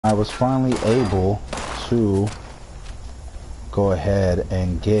I was finally able to go ahead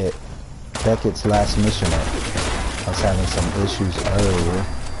and get Beckett's last mission up. I was having some issues earlier,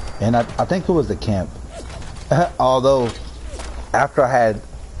 and I think it was the camp. Although, after I had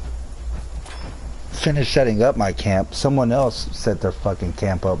finished setting up my camp, someone else set their fucking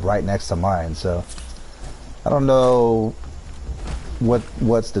camp up right next to mine, so I don't know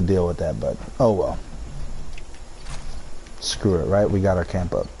what's the deal with that, but oh well. Screw it, right? We got our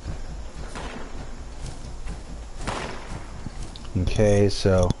camp up. Okay,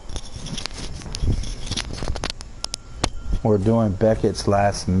 so we're doing Beckett's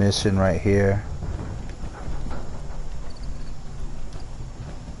last mission right here.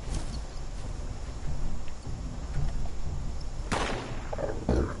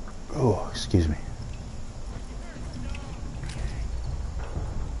 Oh, excuse me.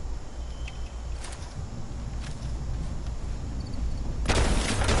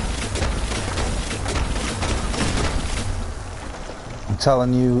 I'm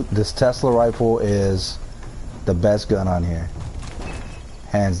telling you, this Tesla rifle is the best gun on here,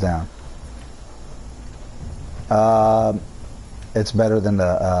 hands down. It's better than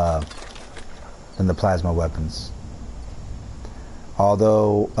the plasma weapons.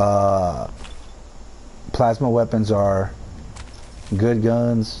 Although plasma weapons are good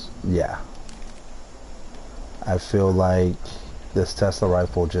guns, yeah, I feel like this Tesla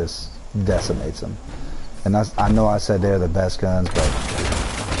rifle just decimates them. And I know I said they're the best guns, but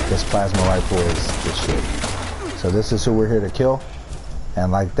this plasma rifle is the shit. So this is who we're here to kill,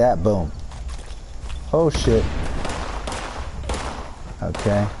 and like that, boom. Oh shit.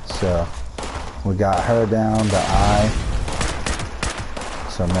 Okay, so we got her down, the eye.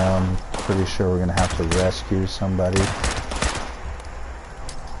 So now I'm pretty sure we're gonna have to rescue somebody.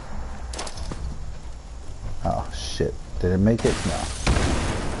 Oh shit, did it make it? No.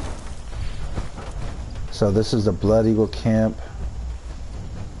 So this is the Blood Eagle camp.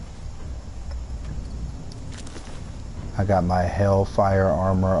 I got my Hellfire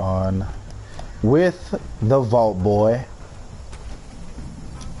armor on with the Vault Boy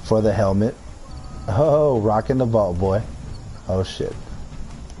for the helmet. Oh, rocking the Vault Boy. Oh shit.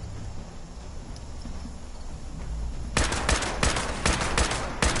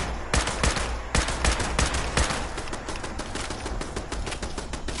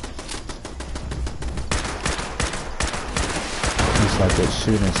 Looks like it's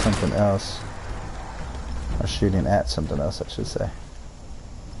shooting something else. Or shooting at something else, I should say.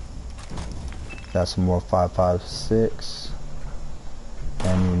 Got some more 5.56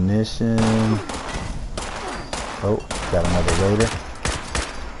 ammunition. Oh, got another raider.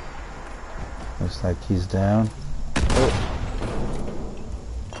 Looks like he's down. Oh.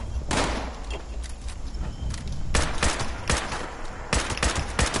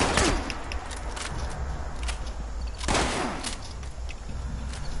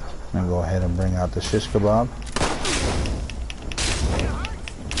 I'm gonna go ahead and bring out the shish kebab.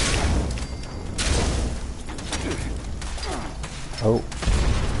 Oh.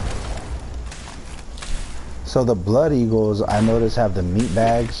 So the Blood Eagles, I notice, have the meat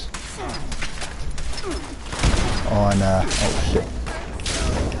bags on, oh shit.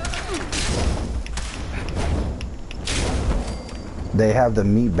 They have the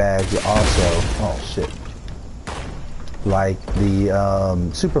meat bags also, oh shit, like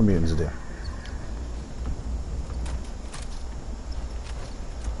the super mutants do.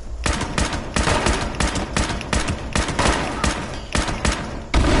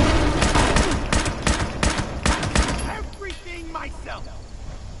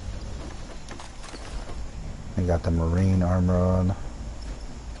 I got the marine armor on.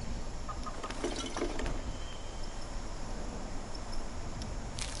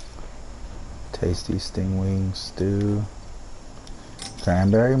 Tasty stingwing stew.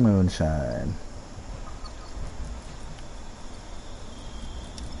 Cranberry moonshine.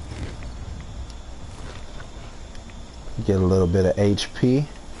 Get a little bit of HP.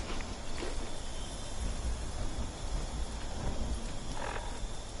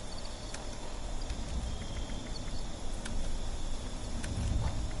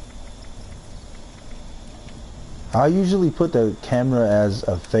 I usually put the camera as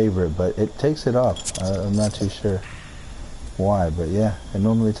a favorite, but it takes it off. I'm not too sure why, but yeah, it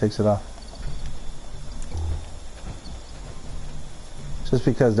normally takes it off. Just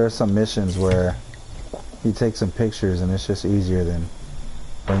because there's some missions where you take some pictures and it's just easier than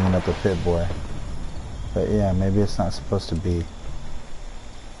bringing up the Pit Boy. But yeah, maybe it's not supposed to be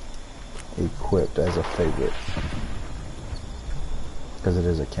equipped as a favorite, because it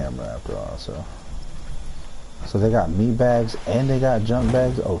is a camera after all, so. So they got meat bags and they got junk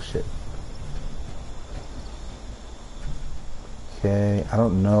bags? Oh shit. Okay, I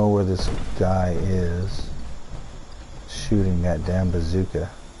don't know where this guy is shooting that damn bazooka.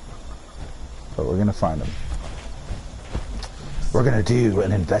 But we're gonna find him. We're gonna do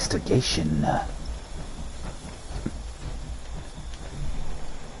an investigation.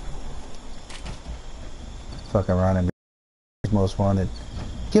 Fucking running. Most wanted.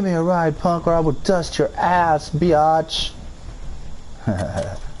 Give me a ride, punk, or I will dust your ass, biatch.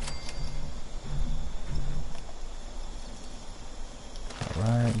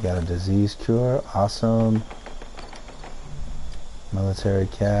 Alright, got a disease cure. Awesome. Military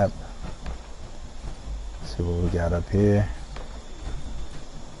cap. Let's see what we got up here.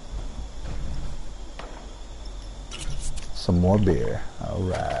 Some more beer.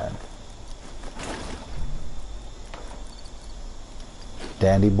 Alright.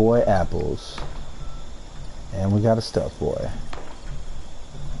 Dandy boy apples. And we got a stuffed boy.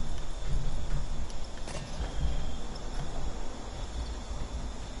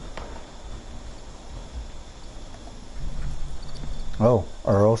 Oh,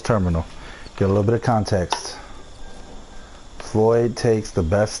 Earl's Terminal. Get a little bit of context. Floyd takes the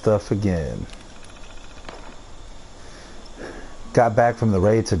best stuff again. Got back from the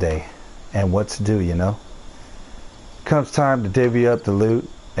raid today. And what to do, you know? Comes time to divvy up the loot,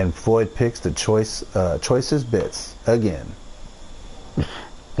 and Floyd picks the choicest bits again.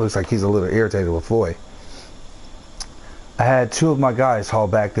 Looks like he's a little irritated with Floyd. I had two of my guys haul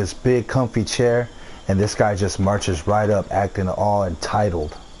back this big comfy chair, and this guy just marches right up acting all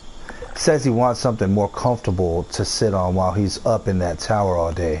entitled. Says he wants something more comfortable to sit on while he's up in that tower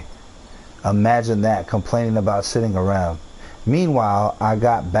all day. Imagine that, complaining about sitting around. Meanwhile, I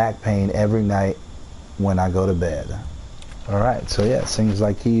got back pain every night when I go to bed. Alright, so yeah, it seems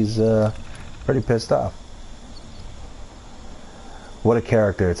like he's pretty pissed off. What a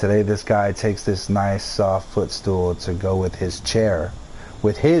character. Today this guy takes this nice soft footstool to go with his chair.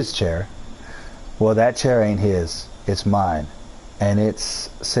 With his chair. Well, that chair ain't his. It's mine. And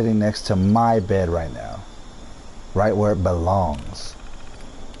it's sitting next to my bed right now. Right where it belongs.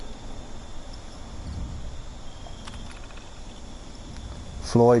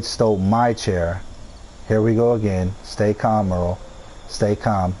 Floyd stole my chair. Here we go again. Stay calm, Earl. Stay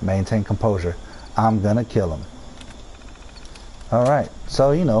calm. Maintain composure. I'm gonna kill him. Alright.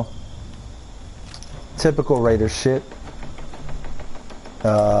 So, you know. Typical Raider shit.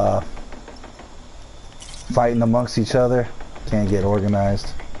 Fighting amongst each other. Can't get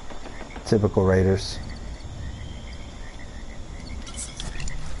organized. Typical Raiders.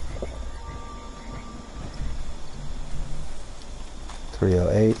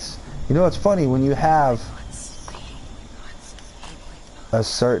 .308s. You know, it's funny when you have a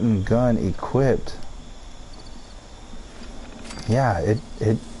certain gun equipped. Yeah, it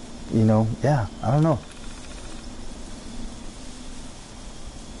you know, yeah, I don't know.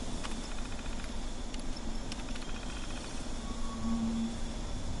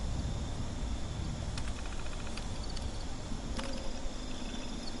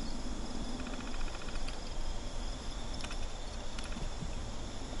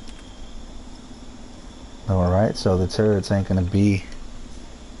 Alright, so the turrets ain't gonna be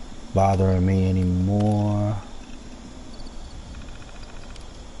bothering me anymore.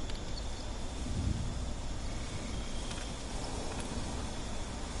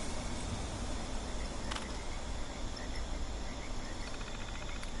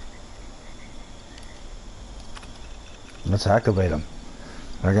 Let's activate them.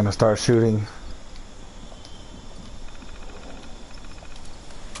 They're gonna start shooting.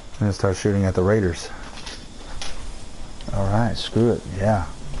 I'm gonna start shooting at the Raiders. Alright, screw it, yeah.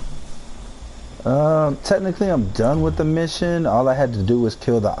 Technically I'm done with the mission. All I had to do was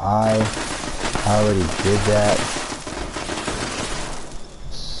kill the eye. I already did that.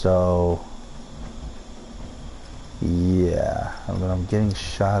 So, yeah. But I'm getting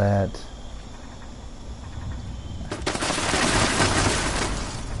shot at.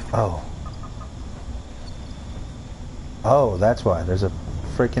 Oh. Oh, that's why. There's a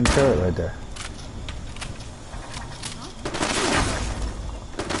freaking turret right there.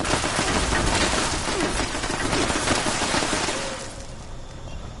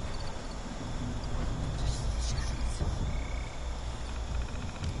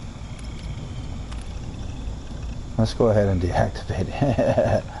 Let's go ahead and deactivate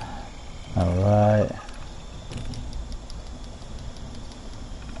it. Alright.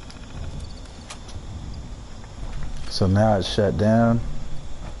 So now it's shut down.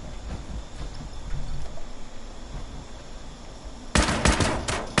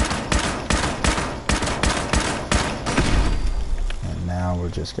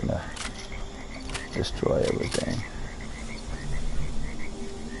 just gonna destroy everything.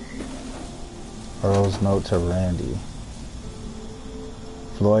 Earl's note to Randy.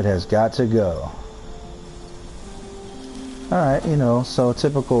 Floyd has got to go. Alright, you know, so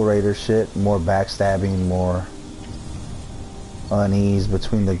typical Raider shit. More backstabbing, more unease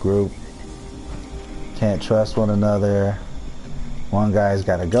between the group. Can't trust one another. One guy's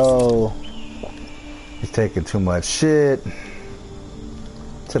gotta go. He's taking too much shit.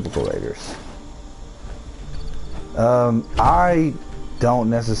 Typical Raiders. I don't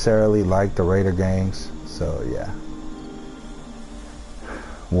necessarily like the Raider gangs, so yeah.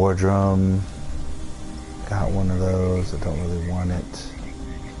 Wardrum, got one of those. I don't really want it.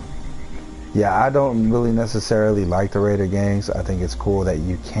 Yeah, I don't really necessarily like the Raider gangs. I think it's cool that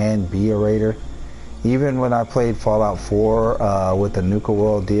you can be a Raider. Even when I played Fallout 4 with the Nuka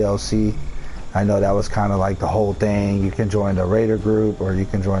World DLC, I know that was kind of like the whole thing. You can join the Raider group or you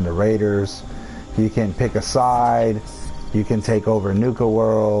can join the Raiders. You can pick a side. You can take over Nuka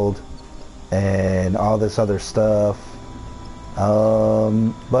World and all this other stuff.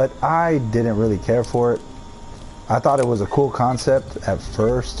 But I didn't really care for it. I thought it was a cool concept at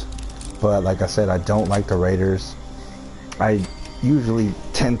first, but like I said, I don't like the Raiders. I usually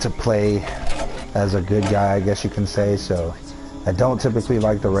tend to play as a good guy, I guess you can say, so I don't typically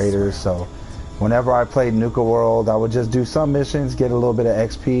like the Raiders. So whenever I played Nuka World, I would just do some missions, get a little bit of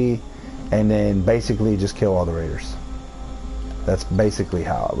XP, and then basically just kill all the Raiders. That's basically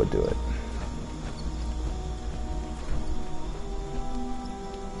how I would do it.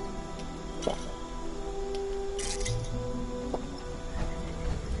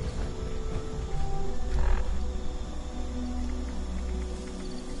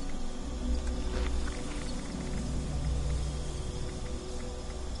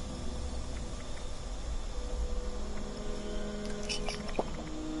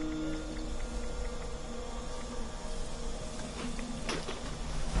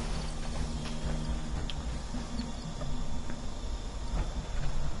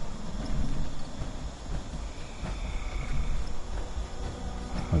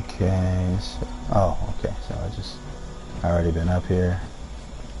 Okay, so, oh, okay, so I already been up here.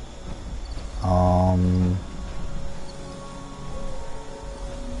 Alright,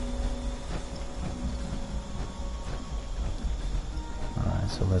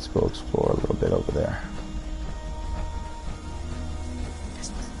 so let's go explore a little bit over there.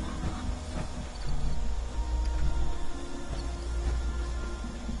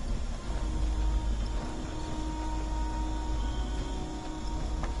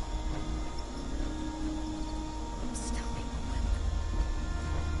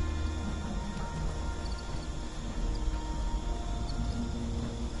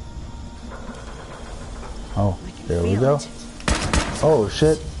 Oh, there we go. Oh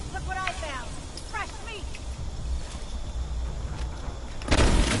shit. Look what I found. Fresh meat.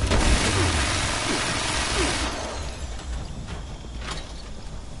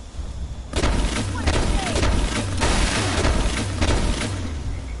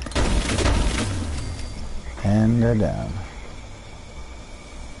 And they're down.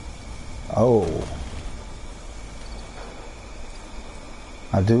 Oh.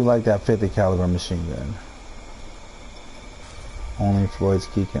 I do like that 50 caliber machine gun. Only Floyd's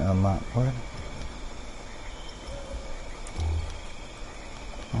key can unlock. What?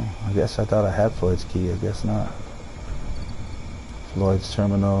 Oh, I guess I thought I had Floyd's key. I guess not. Floyd's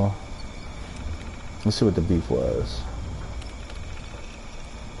terminal. Let's see what the beef was.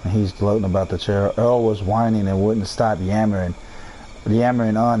 And he's gloating about the chair. Earl was whining and wouldn't stop yammering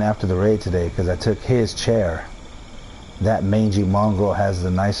on after the raid today because I took his chair. That mangy mongrel has the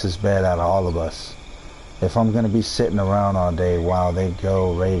nicest bed out of all of us. If I'm going to be sitting around all day while they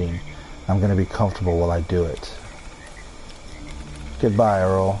go raiding, I'm going to be comfortable while I do it. Goodbye,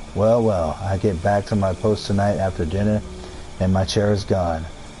 Earl. Well, well, I get back to my post tonight after dinner, and my chair is gone.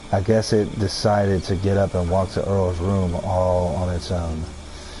 I guess it decided to get up and walk to Earl's room all on its own.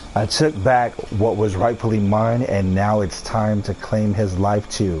 I took back what was rightfully mine, and now it's time to claim his life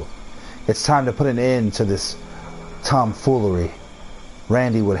too. It's time to put an end to this tomfoolery.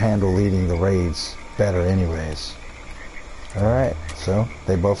 Randy would handle leading the raids better anyways. Alright, so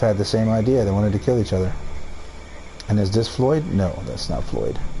they both had the same idea. They wanted to kill each other. And is this Floyd? No, that's not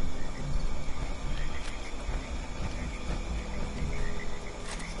Floyd.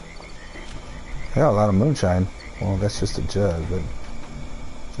 I got a lot of moonshine. Well, that's just a jug, but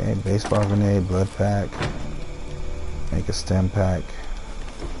okay, baseball grenade, blood pack, make a stem pack.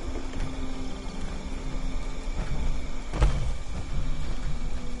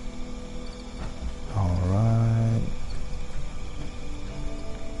 Alright.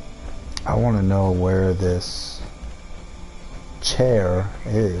 I want to know where this chair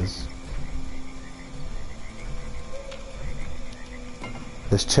is.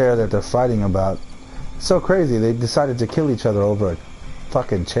 This chair that they're fighting about. It's so crazy. They decided to kill each other over a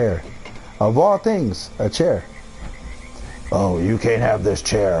fucking chair. Of all things, a chair. Oh, you can't have this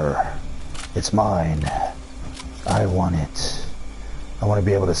chair. It's mine. I want it. I want to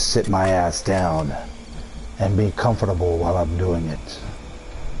be able to sit my ass down and be comfortable while I'm doing it.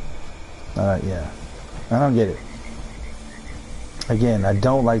 Yeah. I don't get it. Again, I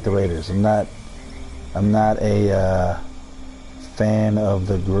don't like the Raiders. I'm not a fan of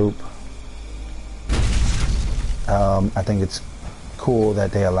the group. I think it's cool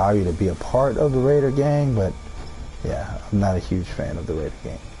that they allow you to be a part of the Raider gang, but yeah, I'm not a huge fan of the Raider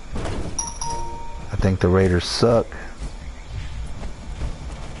gang. I think the Raiders suck.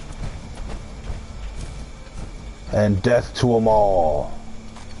 And death to them all.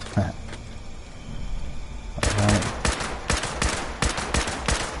 Alright.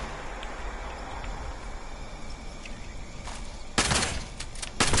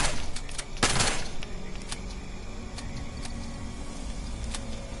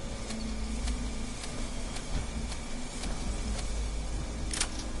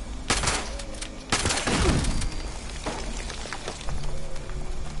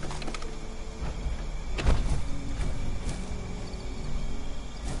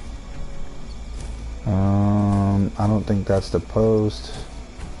 I don't think that's the post.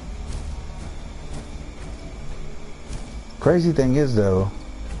 Crazy thing is though,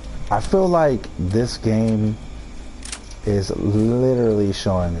 I feel like this game is literally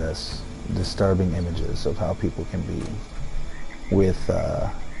showing us disturbing images of how people can be with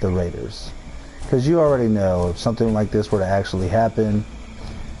the Raiders. Because you already know if something like this were to actually happen,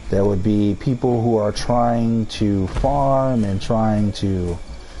 there would be people who are trying to farm and trying to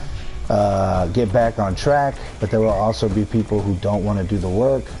get back on track, but there will also be people who don't want to do the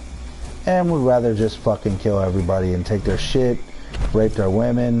work and would rather just fucking kill everybody and take their shit, rape their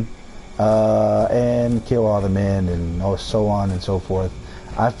women, and kill all the men and so on and so forth.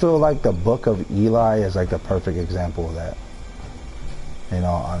 I feel like the Book of Eli is like the perfect example of that, in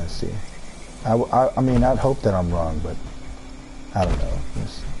all honesty. I mean, I'd hope that I'm wrong, but I don't know.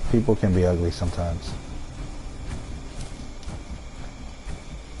 People can be ugly sometimes.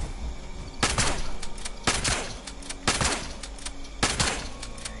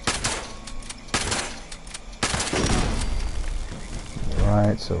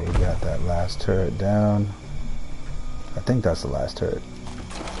 Alright, so we got that last turret down. I think that's the last turret.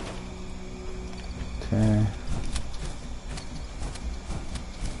 Okay.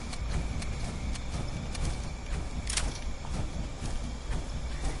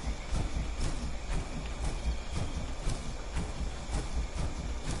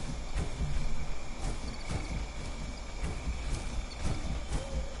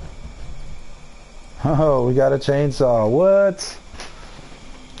 Oh, we got a chainsaw. What?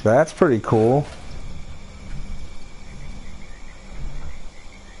 That's pretty cool.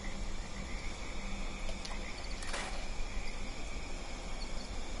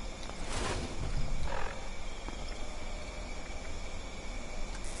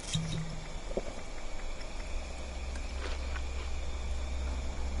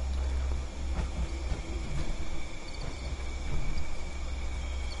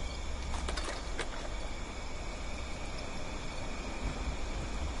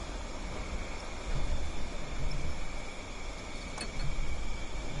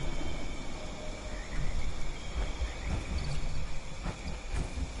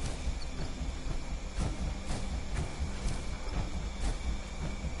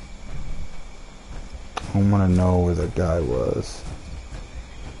 I want to know where the guy was.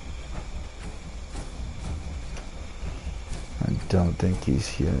 I don't think he's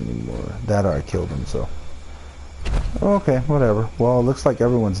here anymore. That or I killed him, so. Okay, whatever. Well, it looks like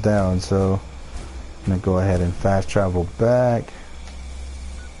everyone's down, so I'm going to go ahead and fast travel back.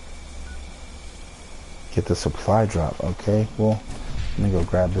 Get the supply drop. Okay, well, let me go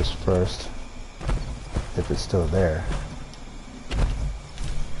grab this first. If it's still there.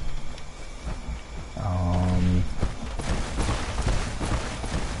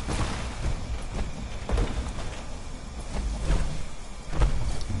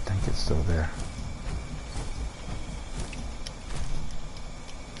 Still there.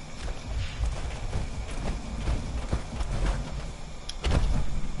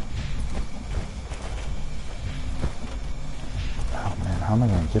 Oh man, how am I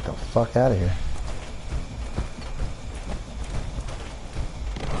gonna get the fuck out of here?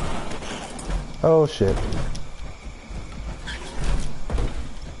 Oh shit.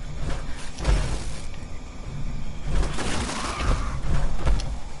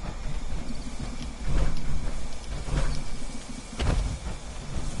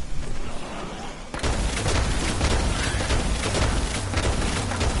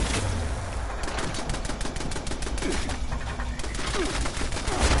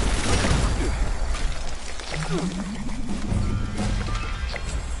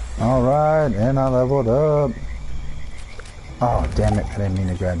 Alright, and I leveled up. Oh, damn it. I didn't mean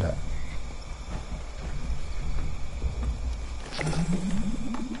to grab that.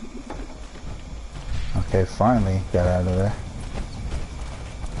 Okay, finally got out of there.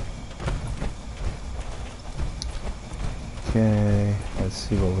 Okay, let's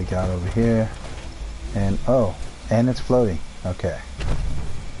see what we got over here. And, oh, and it's floating. Okay.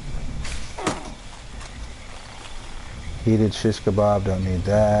 Heated shish kebab, don't need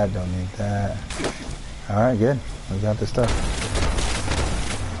that, don't need that. Alright, good. We got this stuff.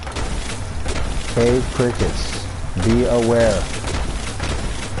 Cave crickets. Be aware.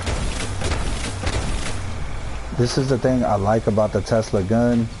 This is the thing I like about the Tesla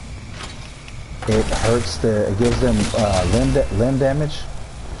gun. It gives them limb damage.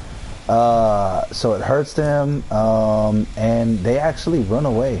 So it hurts them, and they actually run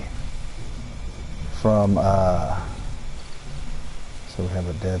away from, so we have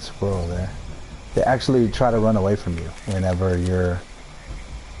a dead squirrel there. They actually try to run away from you whenever you're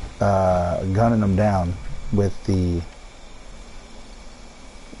gunning them down with the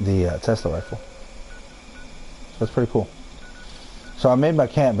Tesla rifle. So that's pretty cool. So I made my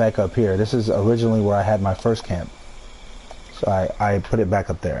camp back up here. This is originally where I had my first camp. So I put it back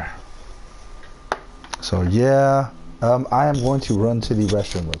up there. So yeah, I am going to run to the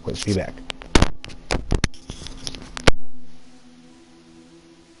restroom real quick. Be back.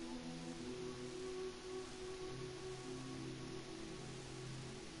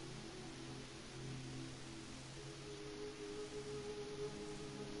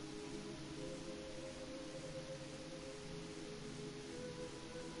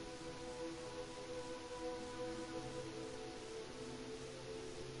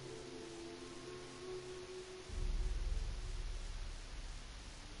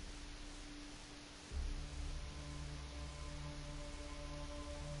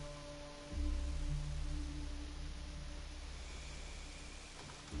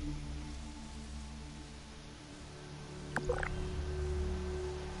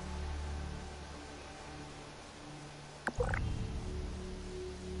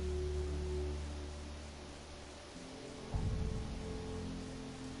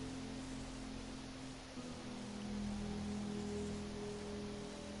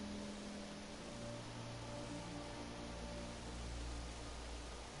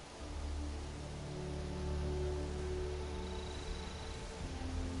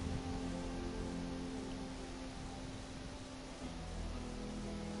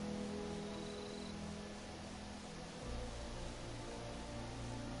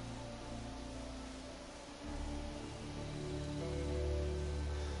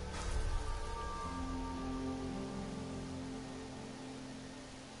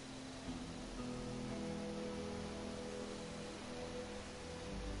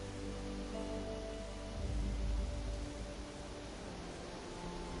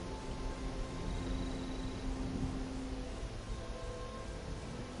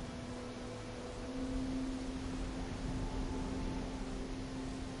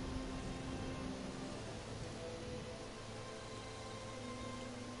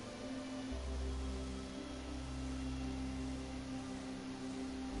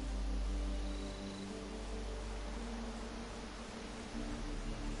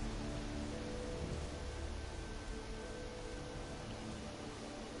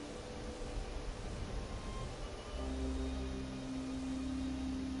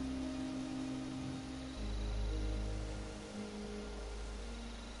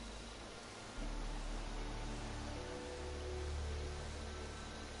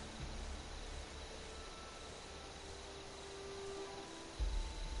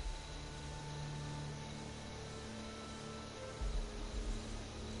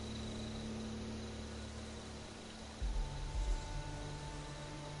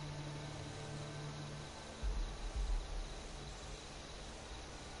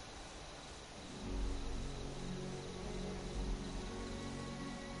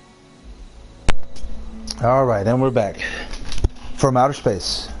 Alright, and we're back from outer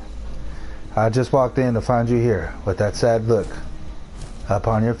space. I just walked in to find you here with that sad look up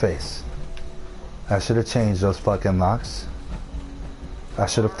on your face. I should have changed those fucking locks. I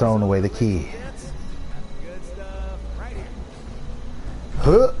should have thrown away the key.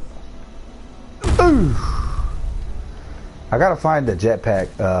 Huh. Ooh. I gotta find the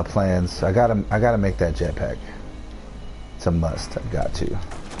jetpack plans. I gotta make that jetpack. It's a must. I've got to.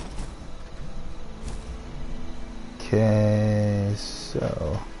 Okay,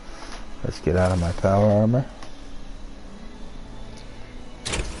 so let's get out of my power armor.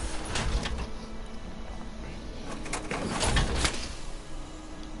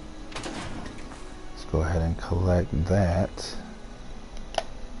 that.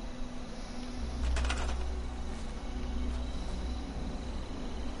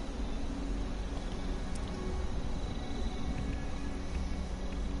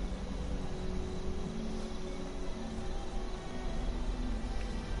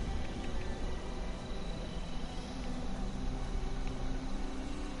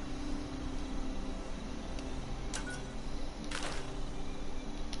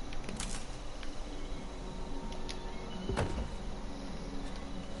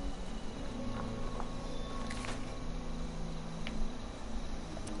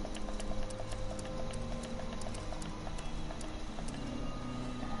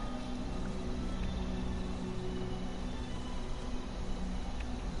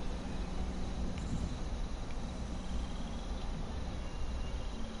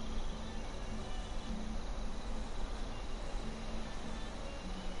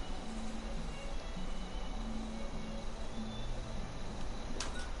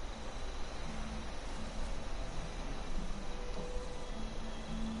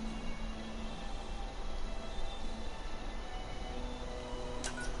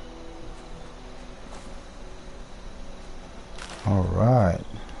 All right.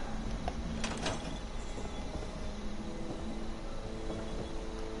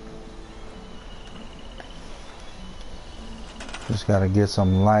 Just gotta get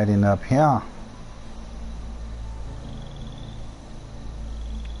some lighting up here.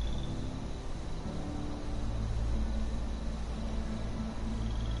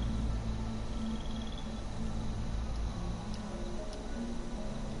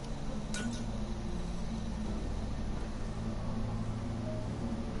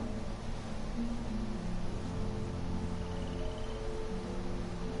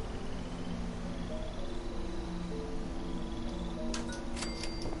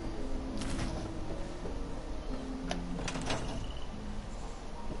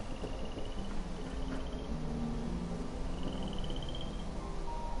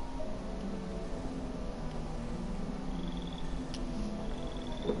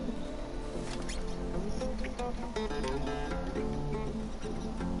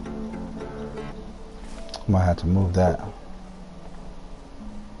 Might have to move that.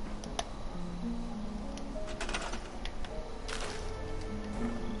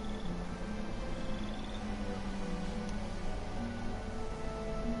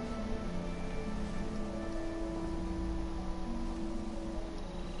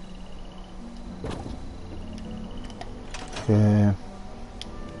 Okay.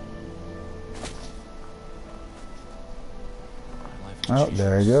 Oh,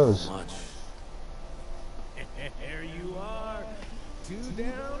 there he goes. There you are. 2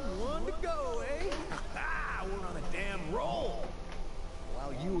 down, 1 to go, eh? Ha! We're on a damn roll.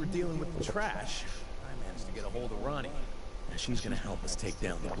 While you were dealing with the trash, I managed to get a hold of Ronnie. And she's gonna help us take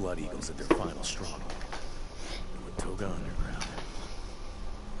down the Blood Eagles at their final stronghold. The Watoga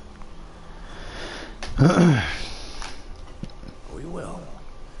Underground. We will.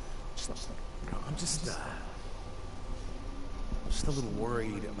 I'm just a little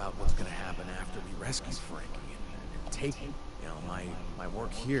worried about what's gonna happen after we rescue Frankie and take him. You know, my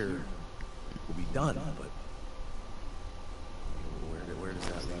work here will be done, but where does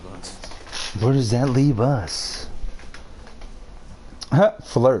that leave us? Where does that leave us?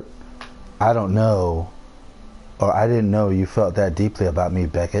 Flirt. I don't know. Or I didn't know you felt that deeply about me,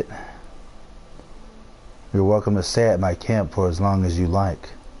 Beckett. You're welcome to stay at my camp for as long as you like.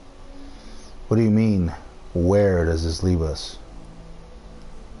 What do you mean, where does this leave us?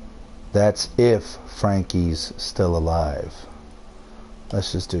 That's if Frankie's still alive.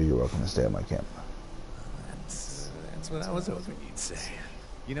 Let's just do you're welcome to stay at my camp. That's what I was hoping you'd say.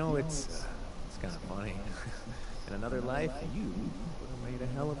 You know, it's kind of funny. In another life, you would have made a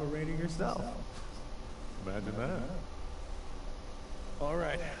hell of a raider yourself. Imagine that. All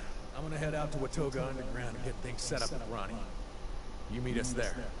right, I'm gonna head out to Watoga Underground and get things set up with Ronnie. You meet us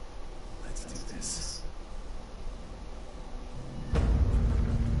there. Let's do this.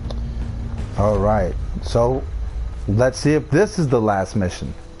 Alright, so let's see if this is the last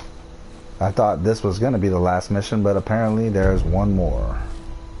mission. I thought this was going to be the last mission, but apparently there's one more.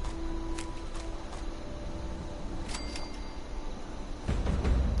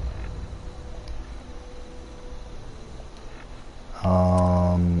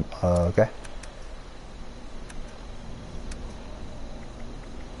 Okay.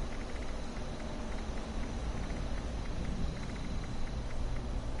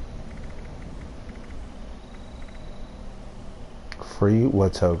 Free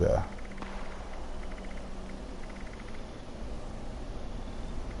Watoga.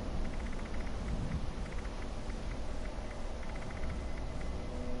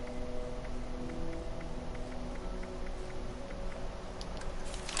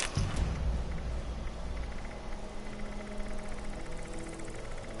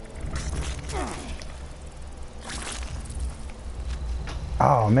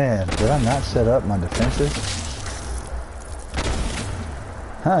 Oh man, did I not set up my defenses?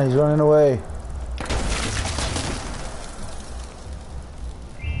 Huh, he's running away.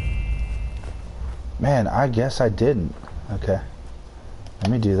 Man, I guess I didn't. Okay.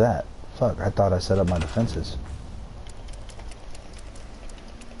 Let me do that. Fuck, I thought I set up my defenses.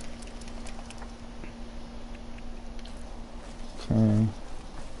 Okay.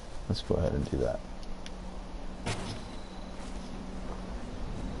 Let's go ahead and do that.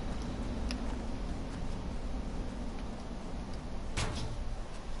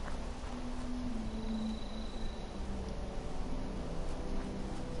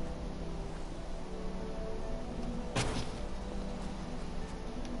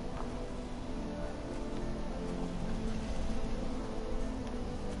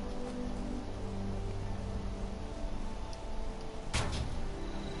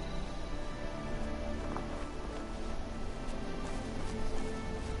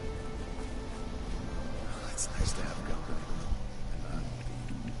 It's nice to have company. And not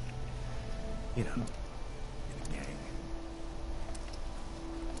be, you know, in a gang.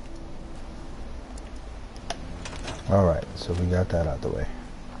 Alright, so we got that out the way.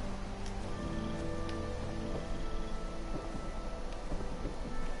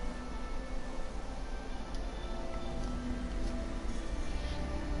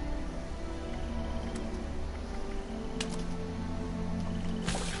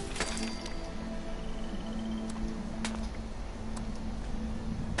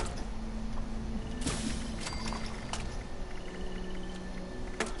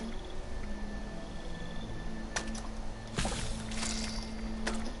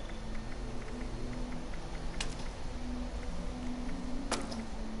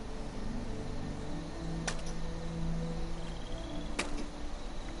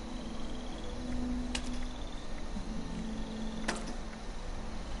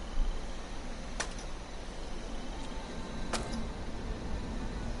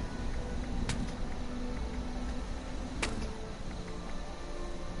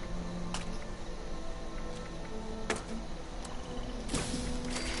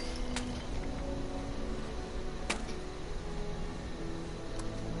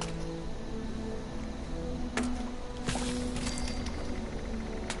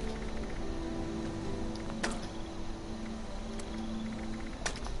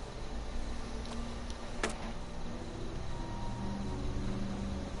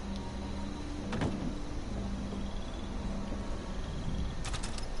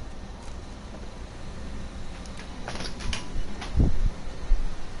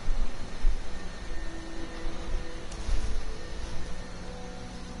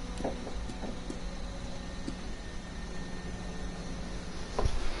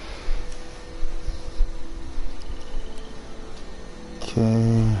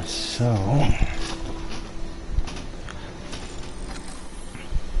 Okay, so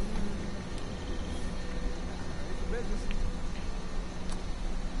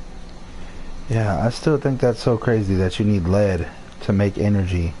yeah, I still think that's so crazy that you need lead to make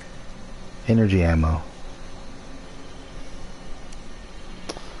energy ammo.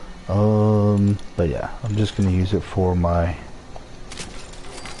 But yeah, I'm just gonna use it for my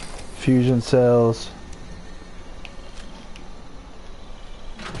fusion cells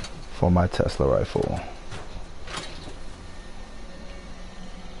for my Tesla rifle.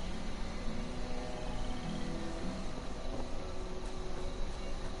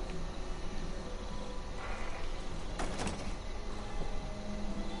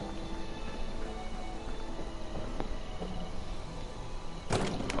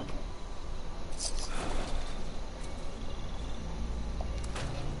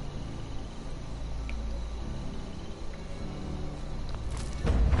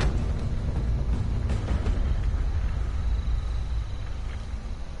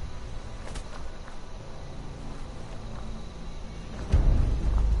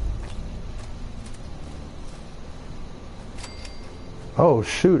 Oh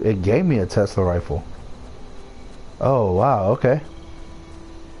shoot, it gave me a Tesla rifle. Oh wow, okay.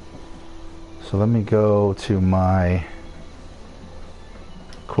 So let me go to my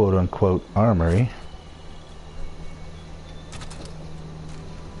quote unquote armory.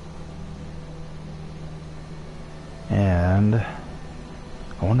 And I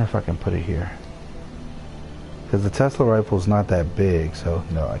wonder if I can put it here. Because the Tesla rifle is not that big, so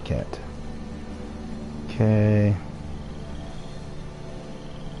no, I can't. Okay.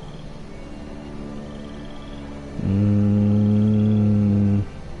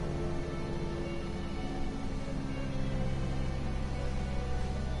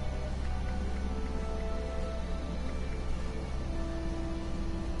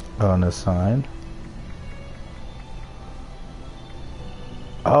 Unassigned.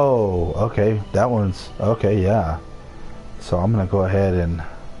 Oh, okay. That one's okay, yeah. So I'm gonna go ahead and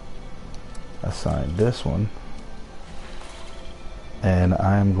assign this one. And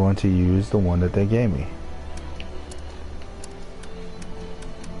I'm going to use the one that they gave me.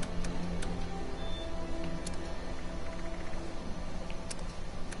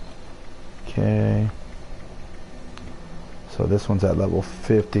 Okay. So this one's at level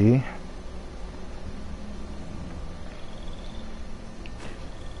 50.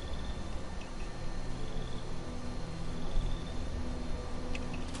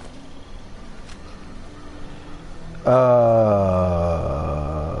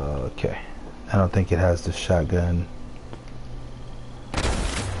 Okay. I don't think it has the shotgun.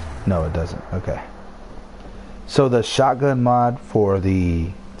 No, it doesn't. Okay. So the shotgun mod for the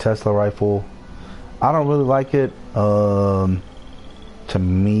Tesla rifle, I don't really like it. To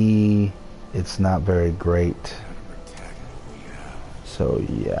me, it's not very great. So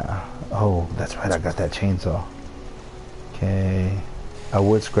yeah. Oh, that's right. I got that chainsaw. Okay. I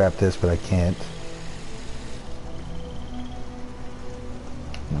would scrap this, but I can't.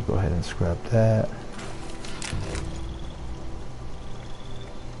 I'm gonna go ahead and scrap that.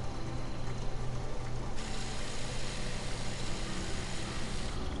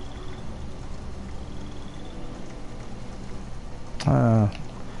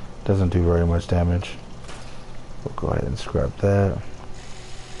 Doesn't do very much damage. We'll go ahead and scrap that.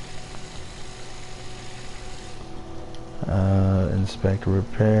 Inspect,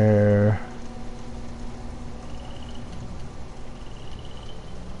 repair.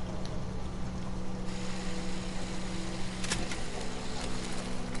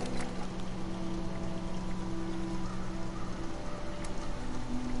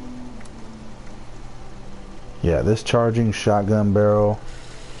 Yeah, this charging shotgun barrel,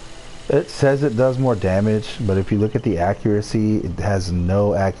 it says it does more damage, but if you look at the accuracy, it has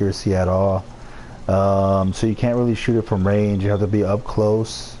no accuracy at all. So you can't really shoot it from range. You have to be up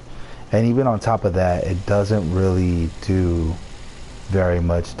close, and even on top of that, it doesn't really do very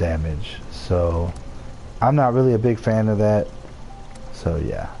much damage. So I'm not really a big fan of that. So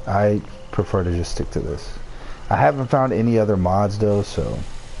yeah, I prefer to just stick to this. I haven't found any other mods though, so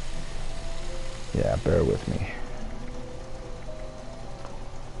yeah, bear with me.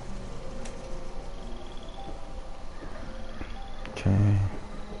 Okay.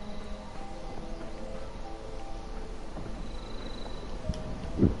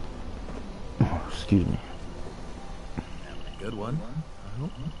 Oh, excuse me. Good one.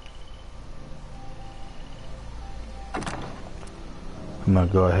 I'm gonna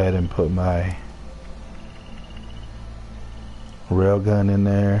go ahead and put my railgun in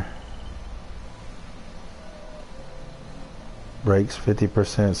there. Brakes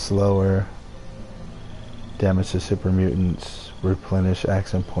 50% slower. Damage to super mutants. Replenish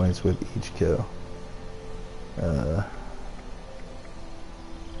action points with each kill.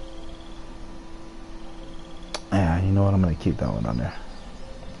 Yeah, you know what? I'm gonna keep that one on there.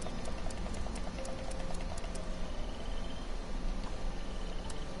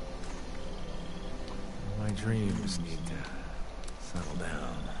 My dreams need to settle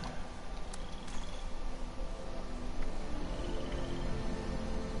down.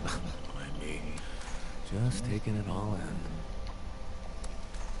 Mind me, just taking it all in.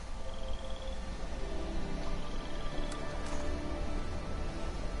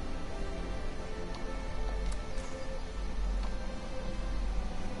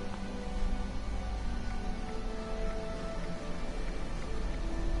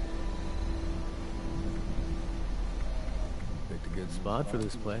 Picked a good spot for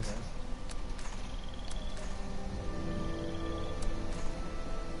this place.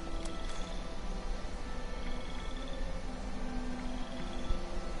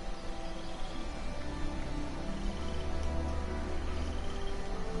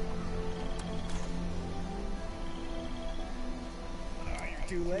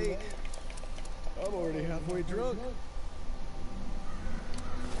 Too late. I'm already halfway drunk.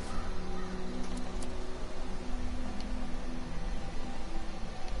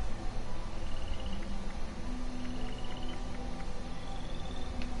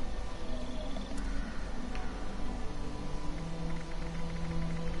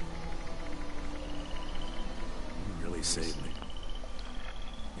 You really saved me.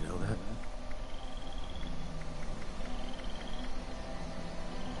 You know that?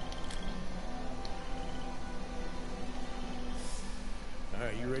 All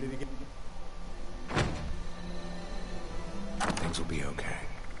right, you ready to get? Things will be okay.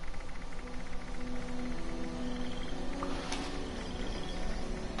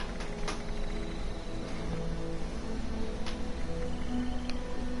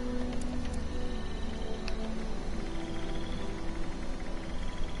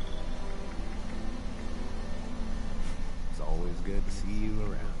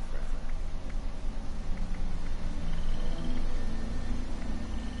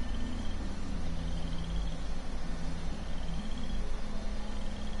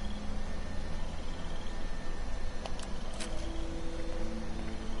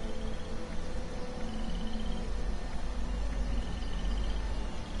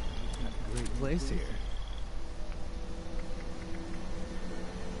 place here.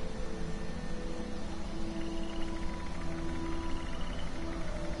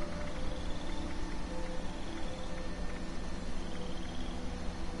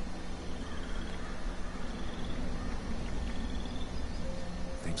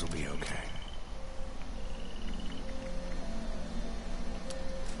 Things will be okay.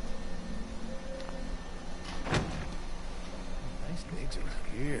 Nice digs around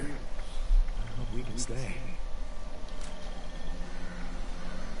here. I hope we can stay.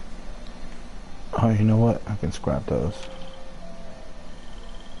 Oh, you know what? I can scrap those.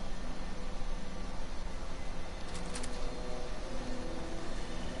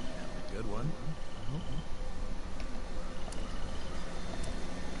 Good one.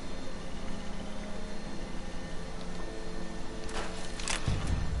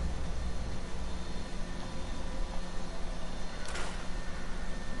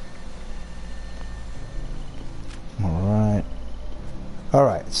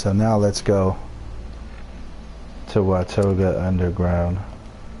 Alright, so now let's go to Watoga Underground.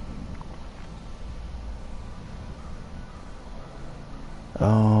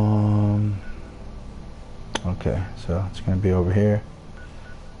 Okay, so it's gonna be over here.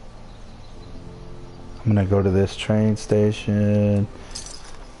 I'm gonna go to this train station.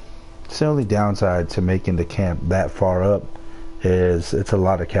 It's the only downside to making the camp that far up is it's a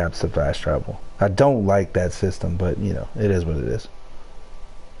lot of caps to fast travel. I don't like that system, but you know, it is what it is.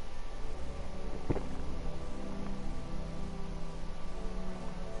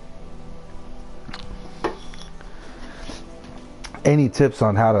 Any tips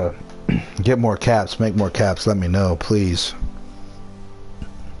on how to get more caps, make more caps, let me know, please.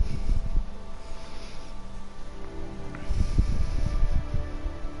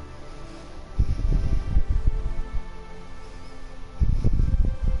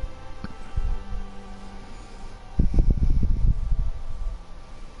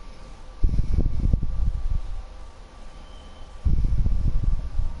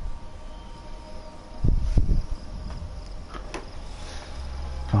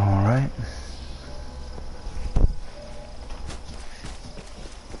 All right.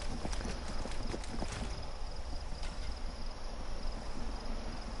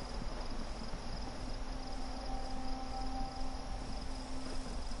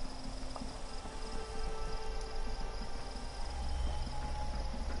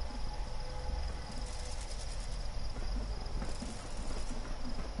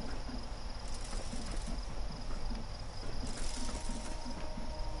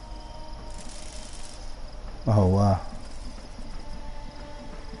 Oh, wow.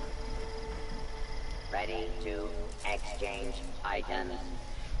 Ready to exchange items.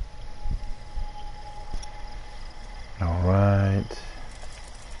 All right.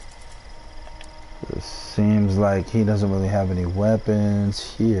 It seems like he doesn't really have any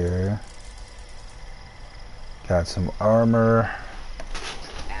weapons here. Got some armor.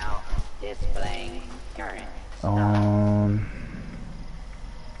 Now displaying current.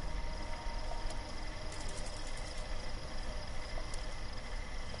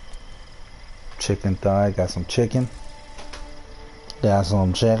 Chicken thigh. Got some chicken. Got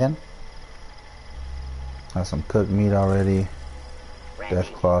some chicken. Got some cooked meat already.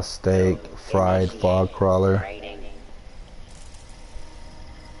 Death claw steak. Fried fog crawler. Trading.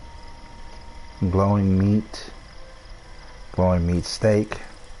 Glowing meat. Glowing meat steak.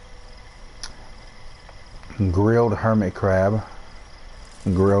 Grilled hermit crab.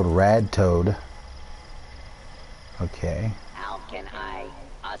 Grilled rad toad. Okay. How can I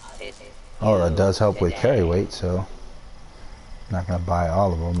assist? Oh, that you does help with today? carry weight, so I'm not gonna buy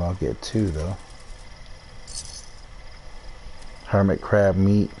all of them. I'll get 2 though. Hermit crab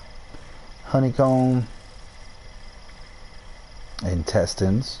meat, honeycomb,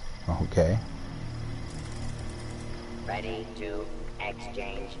 intestines. Okay. Ready to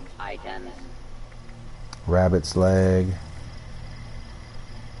exchange items. Rabbit's leg,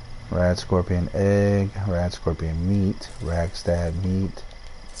 rad scorpion egg, rad scorpion meat, ragstad meat.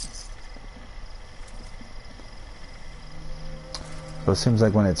 So it seems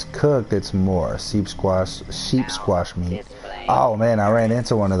like when it's cooked, it's more sheep squash meat. Oh man, I ran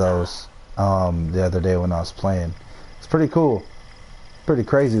into one of those the other day when I was playing. It's pretty cool, pretty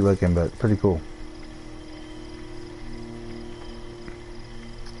crazy looking, but pretty cool.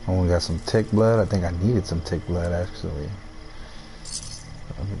 Oh, we got some tick blood. I think I needed some tick blood actually.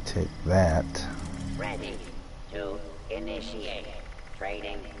 Let me take that. Ready to initiate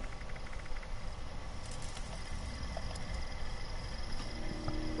trading.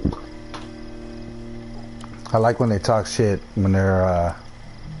 I like when they talk shit when they're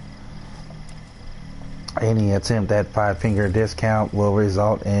Any attempt at 5-finger discount will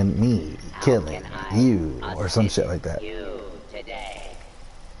result in me killing you or some shit like that. You today.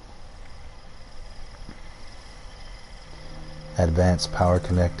 Advanced power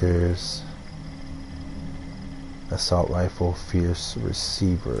connectors. Assault rifle, fierce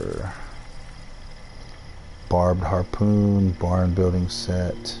receiver. Barbed harpoon, barn building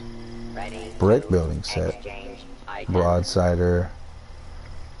set. Ready Brick to building set. exchange items. Broadsider.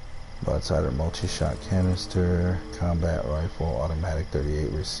 Broadsider multi-shot canister. Combat rifle, automatic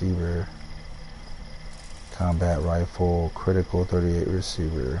 38 receiver. Combat rifle, critical 38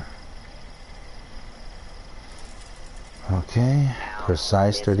 receiver. Okay.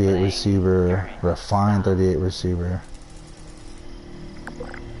 Precise 38 receiver. Refined 38 receiver.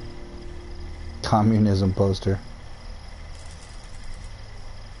 Communism poster.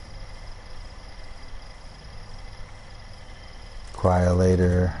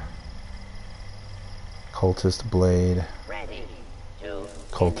 Cryolator. Cultist blade. Ready to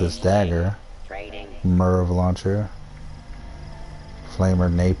Cultist initiate dagger. trading. Merv launcher. Flamer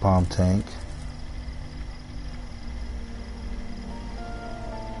napalm tank.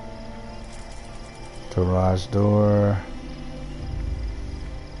 Garage door.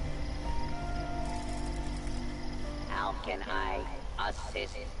 How can I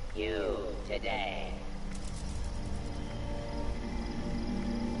assist you today?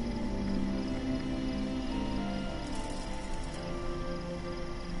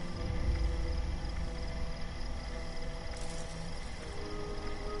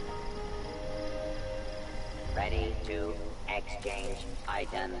 Ready to exchange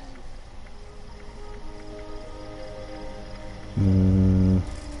items.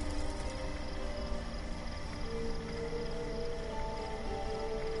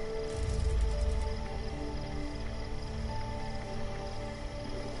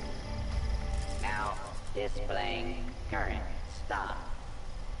 Now displaying current stock.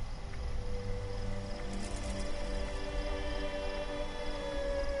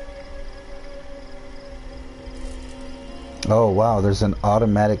 Oh wow, there's an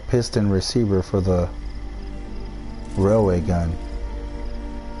automatic piston receiver for the railway gun.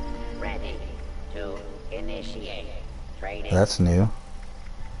 Ready to initiate trading. That's new.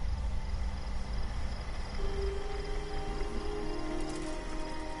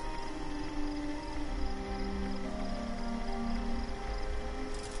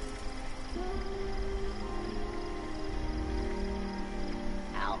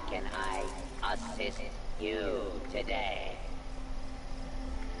 How can I assist you today?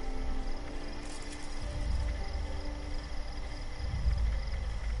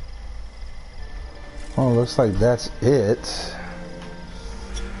 Oh, looks like that's it.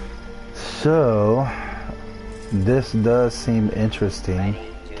 So, this does seem interesting.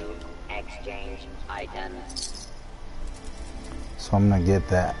 Ready to exchange items. So I'm gonna get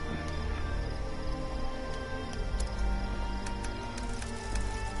that.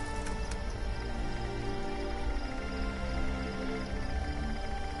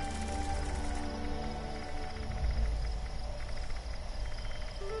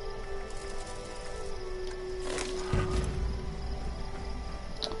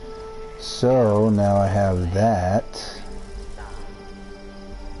 So now I have that.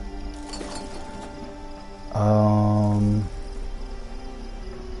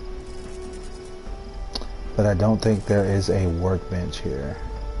 But I don't think there is a workbench here.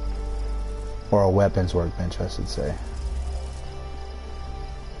 Or a weapons workbench, I should say.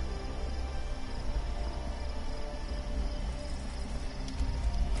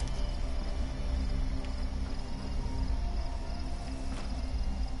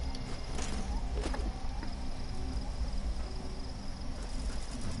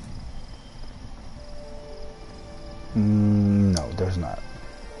 No, there's not.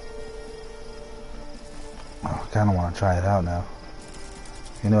 Oh, I kind of want to try it out now.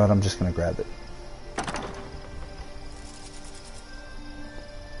 You know what? I'm just going to grab it.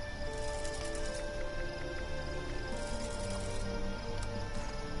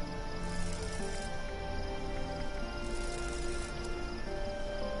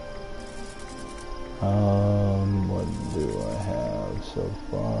 What do I have so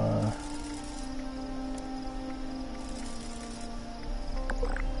far?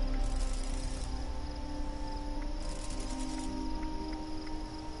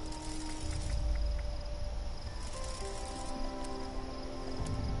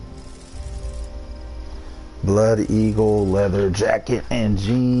 Blood Eagle leather jacket and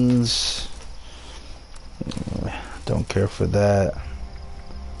jeans. Don't care for that.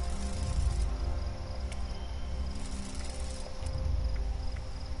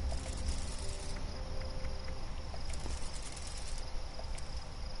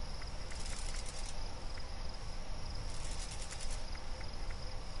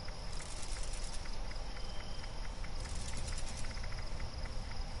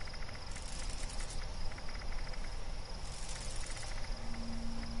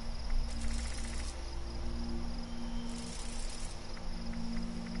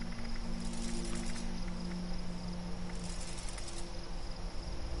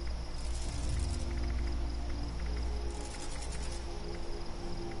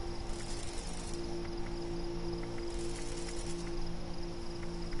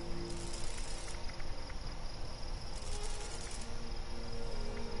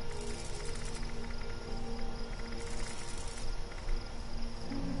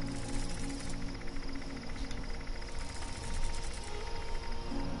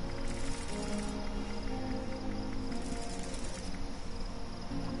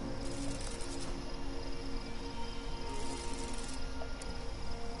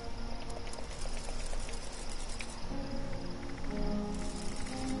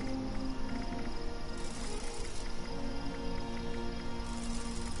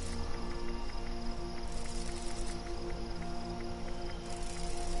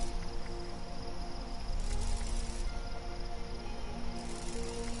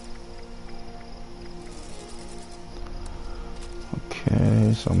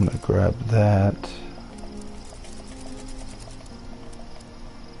 Okay, so I'm gonna grab that.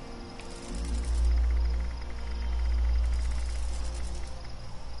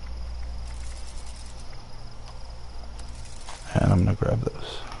 And I'm gonna grab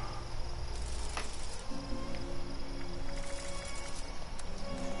those.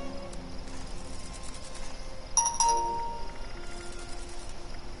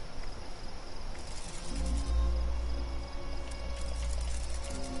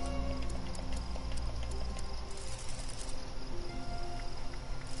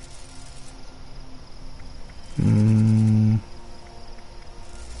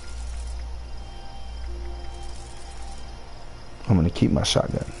 I'm gonna keep my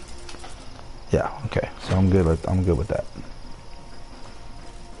shotgun. Yeah, okay. So I'm good with that.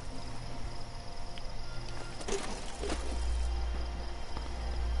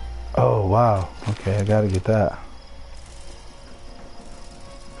 Oh wow. Okay, I gotta get that.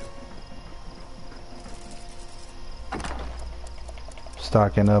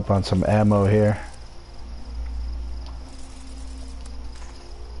 Stocking up on some ammo here.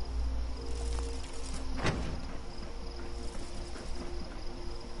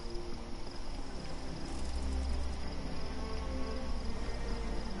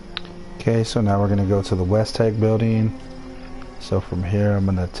 Okay, so now we're gonna go to the West Tech building. So from here, I'm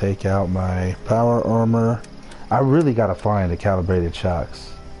gonna take out my power armor. I really gotta find the calibrated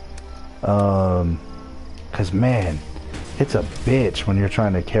shocks. Cause man, it's a bitch when you're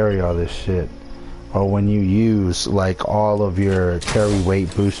trying to carry all this shit. Or when you use like all of your carry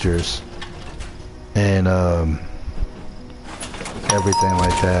weight boosters and everything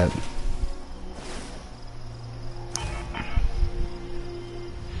like that.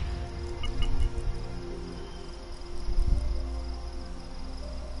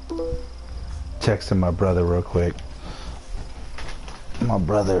 Texting my brother real quick. My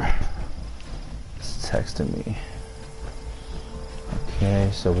brother is texting me. Okay,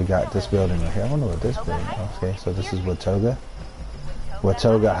 so we got this building right here. I don't know what this building is. Okay, so this is Watoga.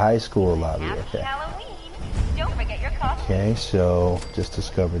 Watoga High School lobby. Okay. Okay, so just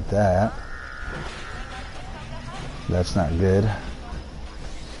discovered that. That's not good.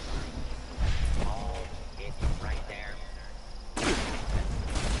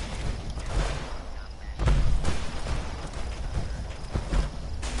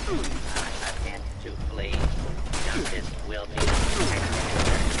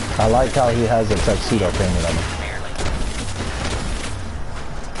 I like how he has a tuxedo painted on him.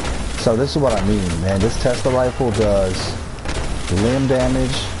 So this is what I mean, man. This Tesla rifle does limb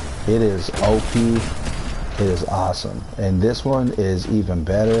damage. It is OP. It is awesome. And this one is even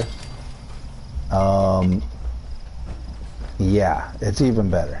better. Yeah, it's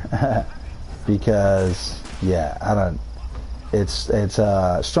even better. Because, yeah, it's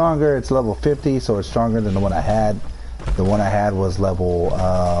stronger. It's level 50, so it's stronger than the one I had. The one I had was level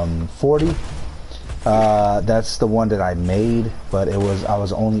 40. That's the one that I made, but I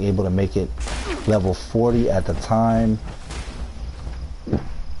was only able to make it level 40 at the time.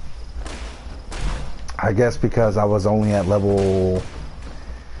 I guess because I was only at level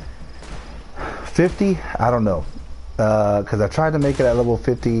 50. I don't know. Because I tried to make it at level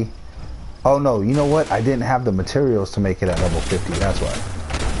 50. Oh no, you know what? I didn't have the materials to make it at level 50. That's why.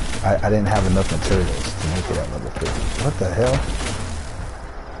 I didn't have enough materials to make it at level 50. What the hell?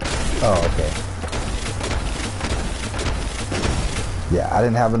 Oh, okay. Yeah, I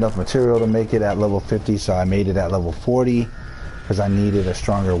didn't have enough material to make it at level 50, so I made it at level 40 because I needed a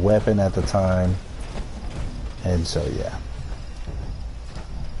stronger weapon at the time. And so, yeah.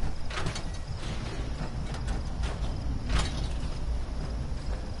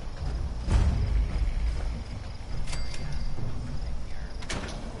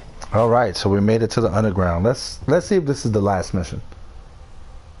 All right, so we made it to the underground. Let's see if this is the last mission.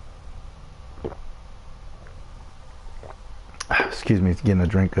 Excuse me, getting a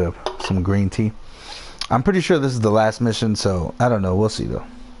drink of some green tea. I'm pretty sure this is the last mission, so I don't know. We'll see though.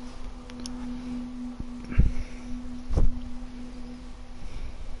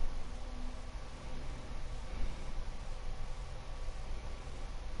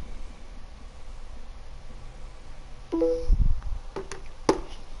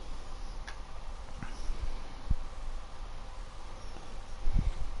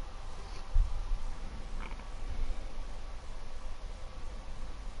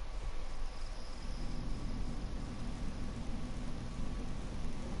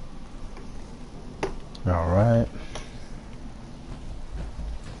 All right.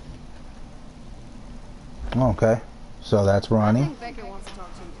 Okay. So that's Ronnie. Beckett wants to talk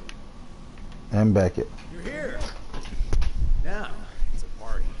to you. And Beckett. You're here. Now, it's a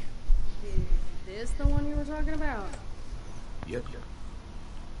party. Is this the one you were talking about? Yep.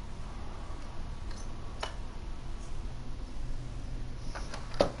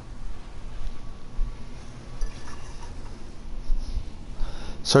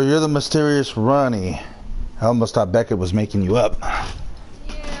 So you're the mysterious Ronnie. I almost thought Beckett was making you up.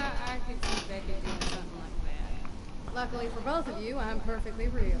 Yeah, I could see Beckett doing something like that. Luckily for both of you, I'm perfectly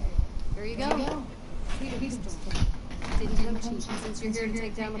real. Here you go. Peter Pistol. Didn't come cheap since you're here to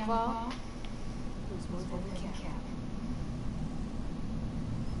take down the claw. It was worth every cap.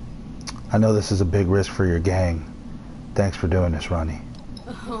 I know this is a big risk for your gang. Thanks for doing this, Ronnie.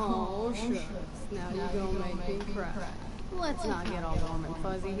 Oh, shucks. Now you gonna make me cry. Let's not get all warm and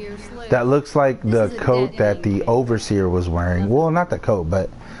fuzzy here, Slick. That looks like the This is a coat dead that end the game. overseer was wearing. Well, not the coat,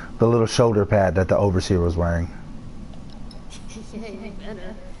 but the little shoulder pad that the overseer was wearing. Yeah, you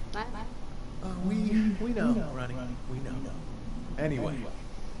better. We know, Ronnie. We know. Anyway,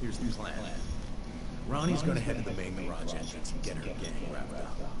 here's the plan. Ronnie's gonna head to the main garage entrance and get her gang wrapped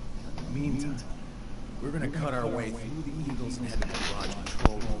up. In the meantime, we're gonna cut our way through the Eagles and head to the garage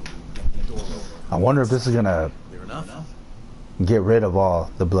control room and get the door open. I wonder if this is gonna Clear enough? get rid of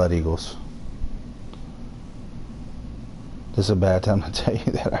all the Blood Eagles. This is a bad time to tell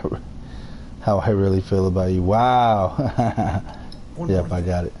you that how I really feel about you. Wow. Yep, I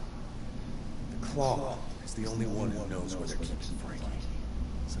got it. The Claw is the only one who knows where they're keeping Frankie.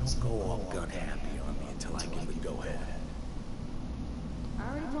 So don't go all gun happy on me until I give the go-ahead. I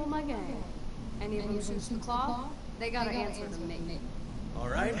already told my gang. Any of them shoots the claw, they gotta answer to me. All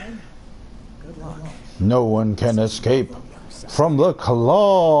right? Good luck. No one can escape from the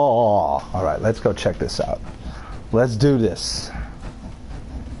claw. All right, let's go check this out. Let's do this.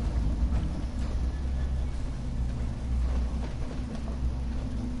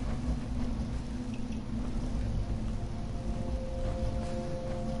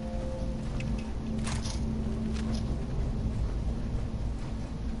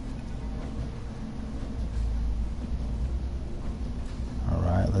 All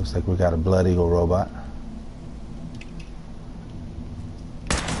right, looks like we got a Blood Eagle robot.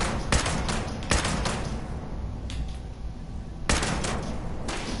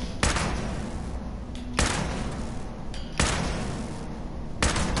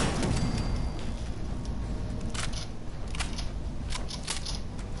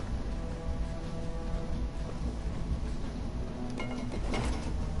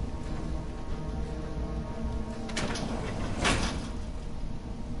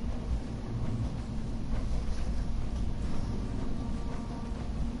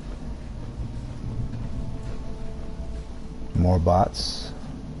 More bots.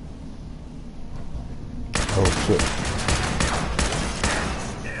 Oh shit.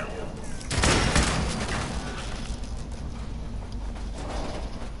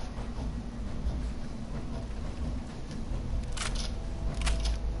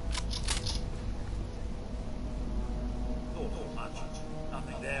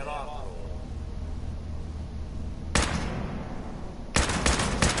 Nothing there after all.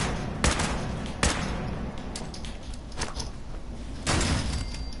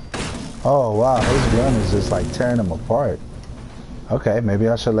 Oh wow, his gun is just like tearing him apart. Okay, maybe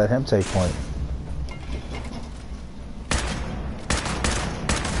I should let him take point.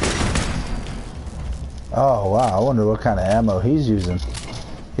 Oh wow, I wonder what kind of ammo he's using.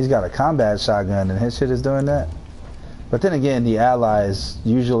 He's got a combat shotgun and his shit is doing that. But then again, the allies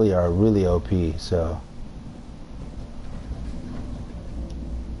usually are really OP, so.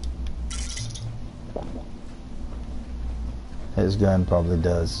 His gun probably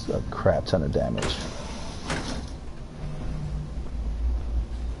does a crap ton of damage.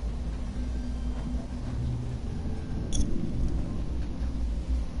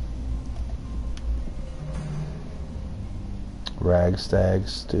 Ragstag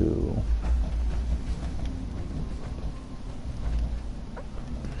stew.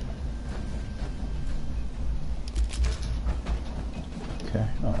 Okay.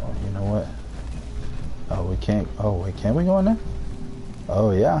 Oh, you know what? Oh, we can't. Oh, wait, can we go in there?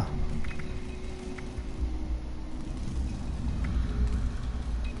 Oh, yeah.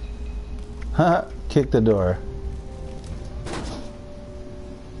 Haha, kick the door.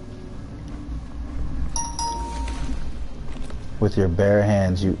 With your bare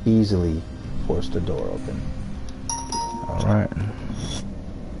hands, you easily force the door open. All right.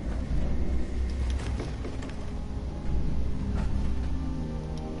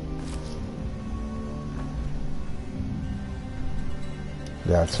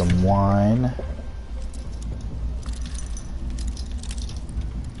 Got some wine.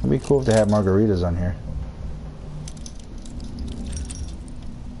 It'd be cool if they had margaritas on here.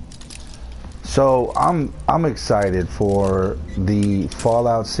 So I'm excited for the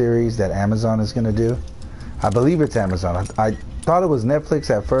Fallout series that Amazon is going to do. I believe it's Amazon. I thought it was Netflix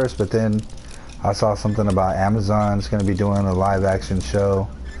at first, but then I saw something about Amazon's going to be doing a live action show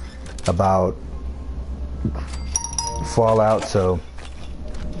about Fallout. So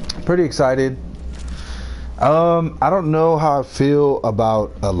pretty excited. I don't know how I feel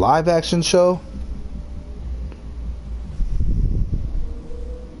about a live action show.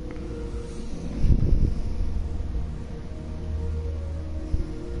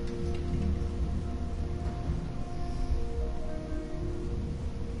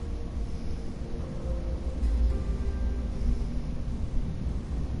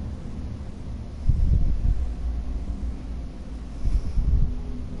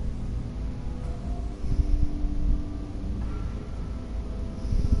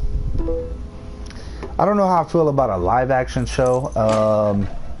 I don't know how I feel about a live action show.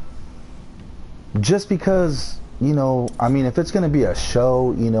 Just because, you know, I mean, if it's going to be a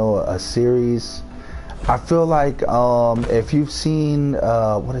show, you know, a series, I feel like if you've seen,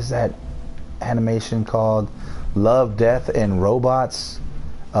 what is that animation called? Love, Death, and Robots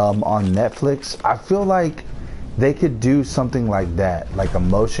on Netflix. I feel like they could do something like that, like a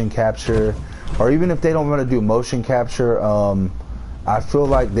motion capture, or even if they don't want to do motion capture, I feel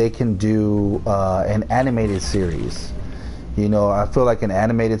like they can do an animated series. You know, I feel like an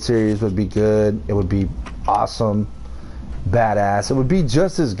animated series would be good. It would be awesome, badass. It would be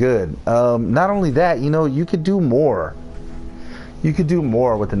just as good. Not only that, you know, you could do more. You could do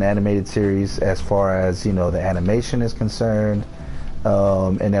more with an animated series as far as, you know, the animation is concerned,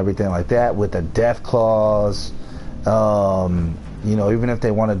 and everything like that, with the death clause. You know, even if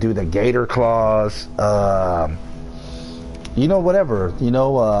they want to do the gator clause, you know, whatever, you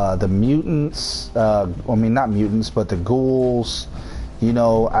know, the mutants, I mean, not mutants, but the ghouls, you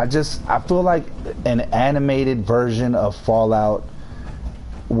know, I feel like an animated version of Fallout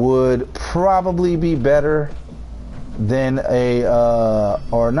would probably be better than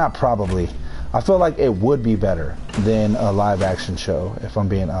or not probably, I feel like it would be better than a live action show, if I'm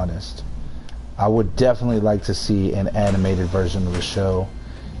being honest. I would definitely like to see an animated version of the show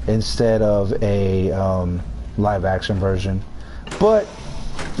instead of a live action version. But,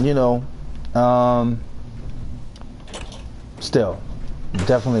 you know, still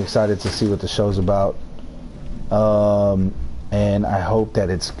definitely excited to see what the show's about, and I hope that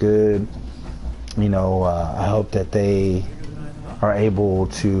it's good. You know, I hope that they are able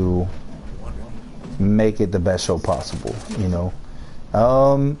to make it the best show possible. You know,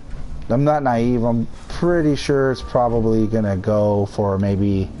 I'm not naive. I'm pretty sure it's probably gonna go for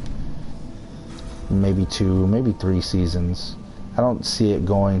maybe 2, maybe 3 seasons. I don't see it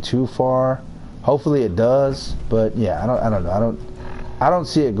going too far. Hopefully it does, but yeah, I don't know. I don't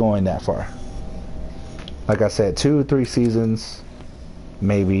see it going that far. Like I said, 2, 3 seasons,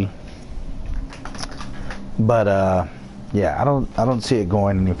 maybe. But yeah, I don't see it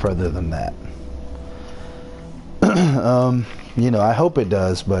going any further than that. You know, I hope it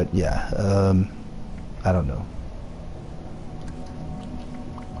does, but yeah, I don't know.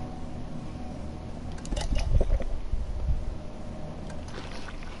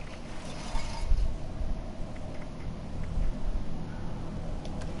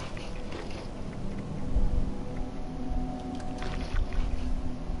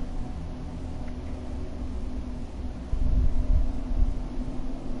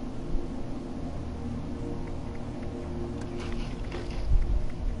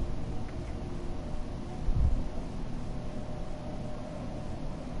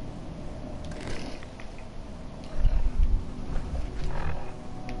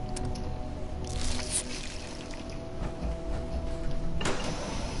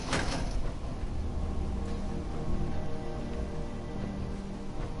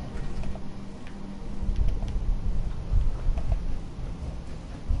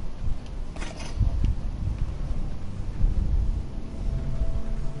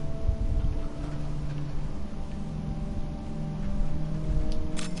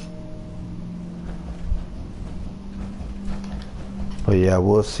 But yeah,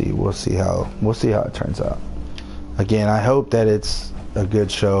 we'll see how it turns out. Again, I hope that it's a good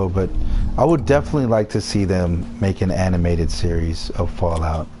show, but I would definitely like to see them make an animated series of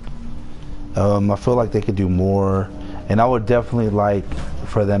Fallout. I feel like they could do more, and I would definitely like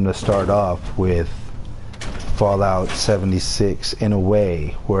for them to start off with Fallout 76 in a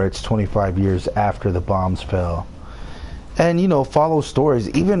way where it's 25 years after the bombs fell. And, you know, follow stories,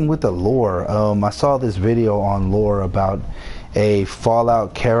 even with the lore. I saw this video on lore about a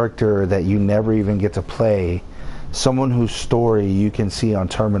Fallout character that you never even get to play someone whose story you can see on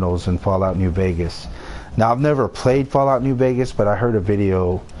terminals in Fallout New Vegas. Now, I've never played Fallout New Vegas, but I heard a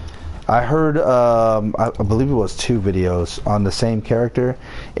video. I heard, I believe it was 2 videos on the same character,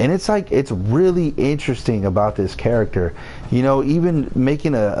 and it's like, it's really interesting about this character. You know, even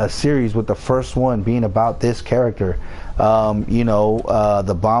making a series with the first one being about this character. You know,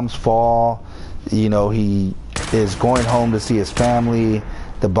 the bombs fall. You know, he is going home to see his family.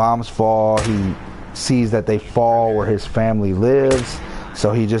 The bombs fall. He sees that they fall where his family lives,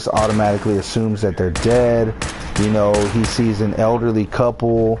 so he just automatically assumes that they're dead. You know, he sees an elderly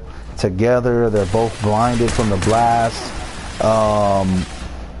couple together. They're both blinded from the blast.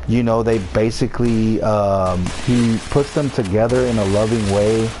 You know, they basically, he puts them together in a loving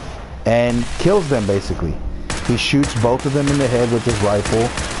way and kills them, basically. He shoots both of them in the head with his rifle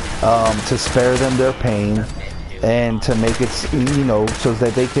to spare them their pain and to make it, you know, so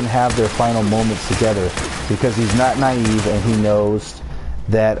that they can have their final moments together, because he's not naive and he knows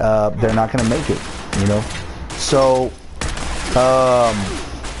that they're not going to make it, you know. So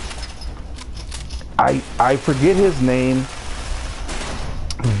I forget his name,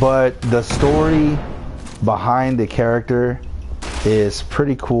 but the story behind the character is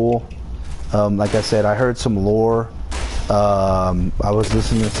pretty cool. Like I said, I heard some lore. I was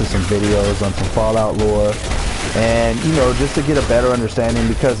listening to some videos on some Fallout lore, and you know, just to get a better understanding,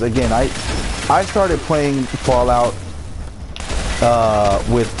 because again, I started playing Fallout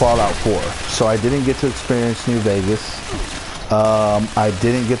with Fallout 4, so I didn't get to experience New Vegas. I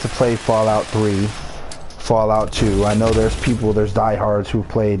didn't get to play Fallout 3, Fallout 2. I know there's diehards who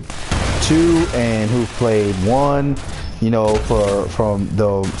played 2 and who played 1, you know, from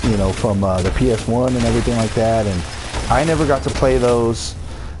the PS1 and everything like that, and I never got to play those.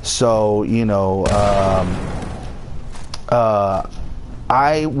 So, you know,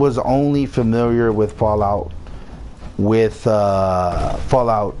 I was only familiar with Fallout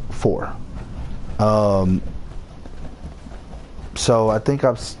Fallout 4. So I think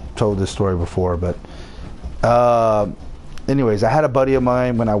I've told this story before, but anyways, I had a buddy of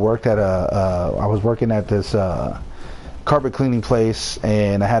mine when I worked at I was working at this carpet cleaning place,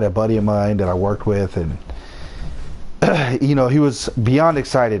 and I had a buddy of mine that I worked with, and you know, he was beyond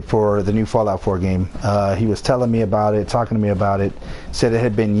excited for the new Fallout 4 game. He was telling me about it, talking to me about it, said it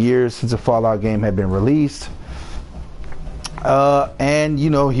had been years since a Fallout game had been released. And you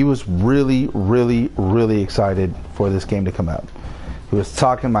know, he was really, really, really excited for this game to come out. He was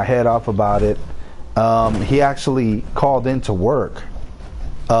talking my head off about it. He actually called into work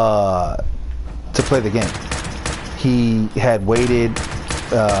to play the game. He had waited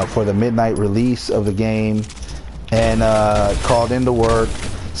for the midnight release of the game, and called into work,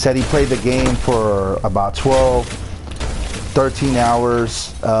 said he played the game for about 13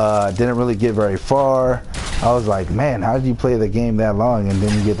 hours, didn't really get very far. I was like, man, how did you play the game that long and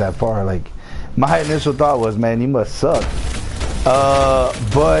didn't get that far? Like, my initial thought was, man, you must suck.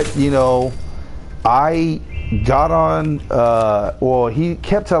 But, you know, I got on, well, he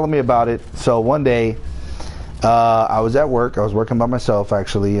kept telling me about it. So one day, I was at work. I was working by myself,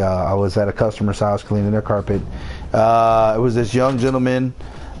 actually. I was at a customer's house cleaning their carpet. It was this young gentleman.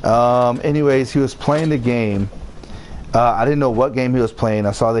 Anyways, he was playing the game. I didn't know what game he was playing.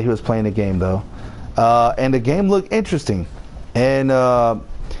 I saw that he was playing the game, though. And the game looked interesting. And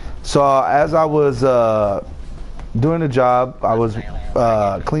so as I was doing the job, I was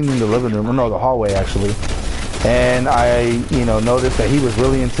cleaning the living room, or no, the hallway, actually. And I, you know, noticed that he was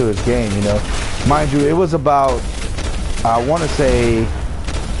really into his game, you know. Mind you, it was about, I want to say,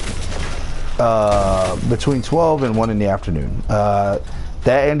 between 12 and 1 in the afternoon. That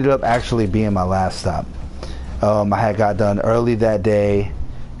ended up actually being my last stop. I had got done early that day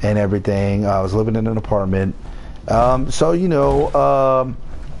and everything. I was living in an apartment. So, you know,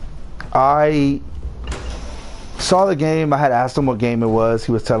 I saw the game. I had asked him what game it was.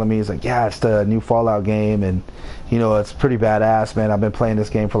 He was telling me, he's like, yeah, it's the new Fallout game, and you know, it's pretty badass, man. I've been playing this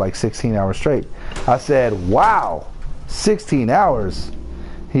game for like 16 hours straight. I said, wow, 16 hours.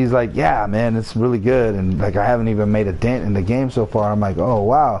 He's like, yeah, man, it's really good, and like, I haven't even made a dent in the game so far. I'm like, oh,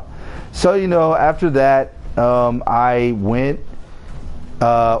 wow. So, you know, after that, I went,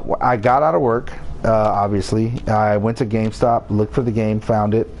 I got out of work, obviously. I went to GameStop, looked for the game,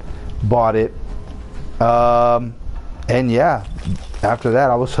 found it, bought it. And yeah, after that,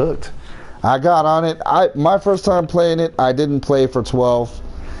 I was hooked. I got on it. My first time playing it, I didn't play for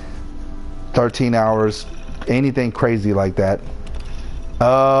 13 hours, anything crazy like that.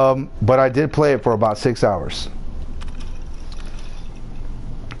 But I did play it for about 6 hours.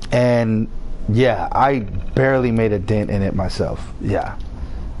 And yeah, I barely made a dent in it myself. Yeah.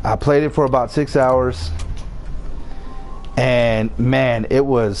 I played it for about 6 hours. And man, it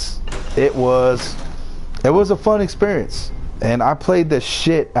was a fun experience. And I played the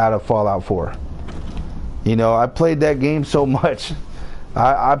shit out of Fallout 4. You know, I played that game so much.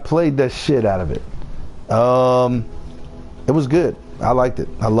 I played the shit out of it. It was good. I liked it.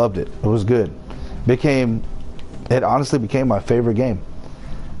 I loved it. It was good. It honestly became my favorite game.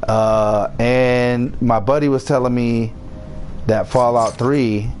 And my buddy was telling me that Fallout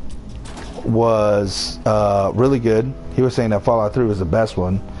 3 was really good. He was saying that Fallout 3 was the best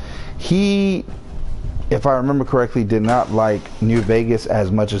one. He, if I remember correctly, did not like New Vegas as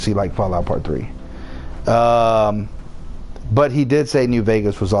much as he liked Fallout Part 3. But he did say New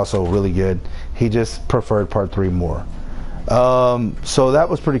Vegas was also really good. He just preferred Part 3 more. So that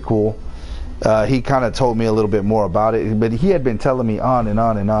was pretty cool. He kind of told me a little bit more about it, but he had been telling me on and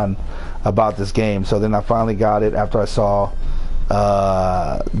on and on about this game. So then I finally got it after I saw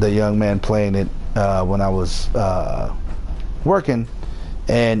the young man playing it when I was working.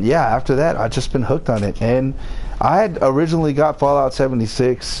 And yeah, after that, I've just been hooked on it. And I had originally got Fallout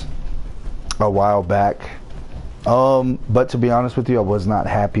 76 a while back. But to be honest with you, I was not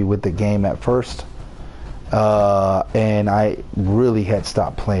happy with the game at first. And I really had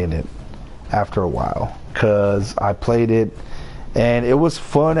stopped playing it after a while, because I played it and it was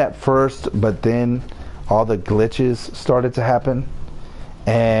fun at first, but then all the glitches started to happen,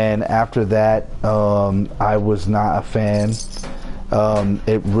 and after that I was not a fan.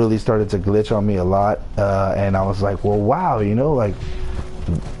 It really started to glitch on me a lot, and I was like, well, wow, you know, like,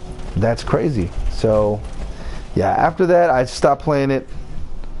 that's crazy. So yeah, after that I stopped playing it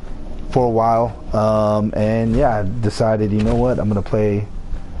for a while, and yeah, I decided, you know what, I'm gonna play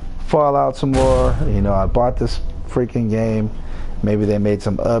Fallout some more. You know, I bought this freaking game. Maybe they made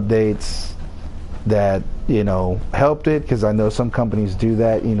some updates that, you know, helped it, because I know some companies do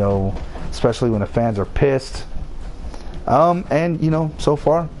that, you know, especially when the fans are pissed. And you know, so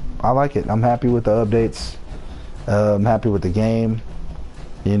far I like it. I'm happy with the updates. I'm happy with the game.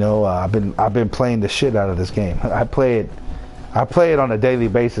 You know, I've been playing the shit out of this game. I play it on a daily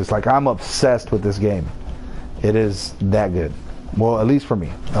basis. Like, I'm obsessed with this game. It is that good. Well, at least for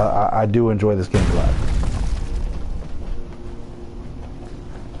me. I do enjoy this game a lot.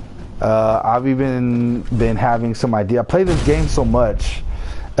 I've even been having some idea. I play this game so much.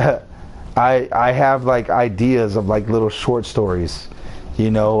 I have like ideas of like little short stories.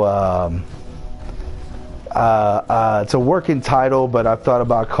 You know, it's a working title, but I've thought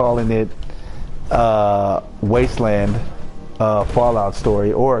about calling it Wasteland Fallout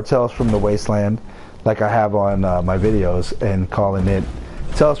Story, or Tales from the Wasteland, like I have on my videos, and calling it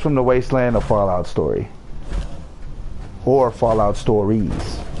Tales from the Wasteland, a Fallout Story, or Fallout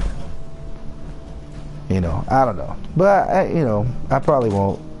Stories. You know, I don't know, but you know, I probably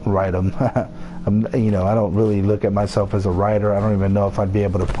won't write them. You know, I don't really look at myself as a writer. I don't even know if I'd be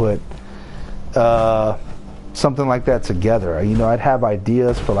able to put something like that together. You know, I'd have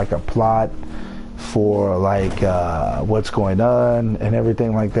ideas for like a plot, for like what's going on and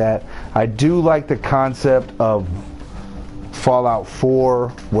everything like that. I do like the concept of Fallout 4,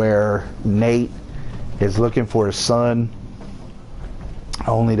 where Nate is looking for his son,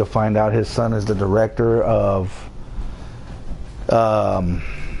 only to find out his son is the director of the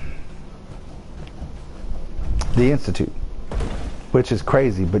Institute, which is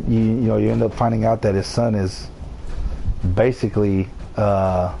crazy. But you know, you end up finding out that his son is basically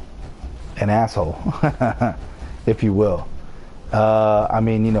an asshole, if you will. I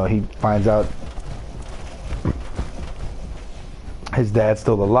mean, you know, he finds out his dad's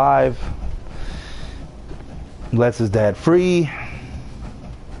still alive, lets his dad free,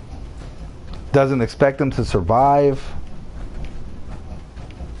 doesn't expect him to survive,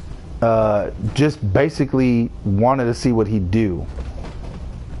 just basically wanted to see what he'd do.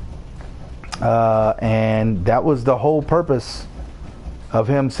 And that was the whole purpose of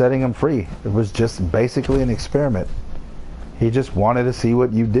him setting him free. It was just basically an experiment. He just wanted to see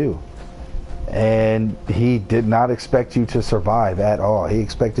what you do. And he did not expect you to survive at all. He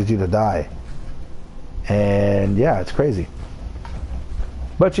expected you to die. And yeah, it's crazy.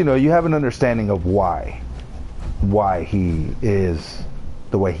 But you know, you have an understanding of why he is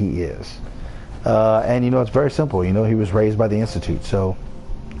the way he is. And you know, it's very simple. You know, he was raised by the Institute, so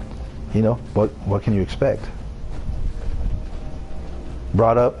you know, what can you expect?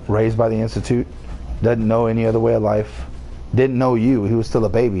 Brought up, raised by the Institute, doesn't know any other way of life, didn't know you, he was still a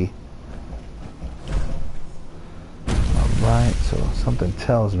baby. Alright, so something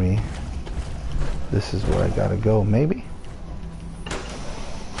tells me this is where I gotta go, maybe?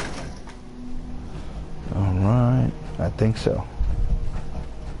 Alright, I think so.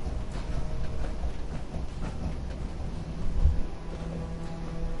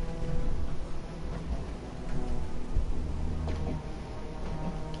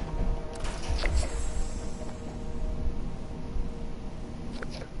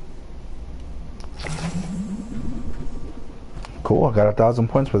 Cool, I got 1,000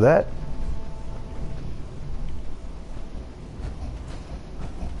 points for that.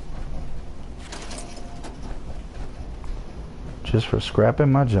 Just for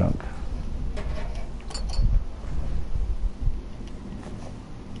scrapping my junk.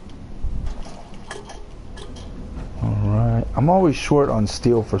 Alright. I'm always short on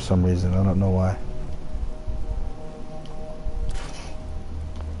steel for some reason. I don't know why.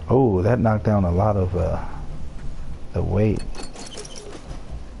 Oh, that knocked down a lot of the weight.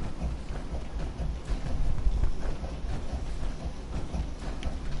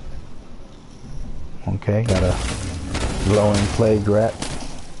 Okay, got a glowing plague rat.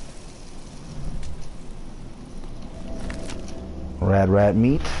 Rat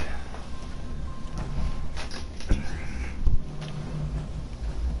meat.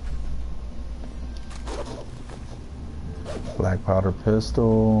 Black powder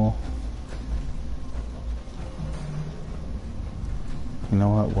pistol. You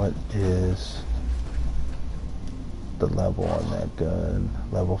know what is the level on that gun?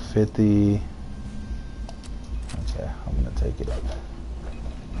 Level 50. Okay, I'm gonna take it up.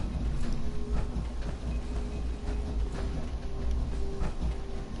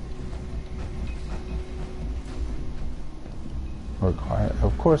 Require,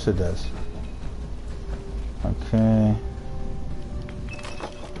 of course it does. Okay.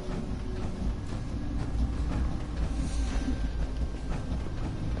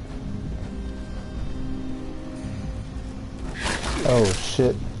 Oh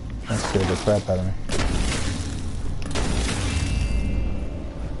shit, that scared the crap out of me.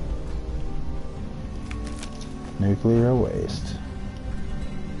 Nuclear waste.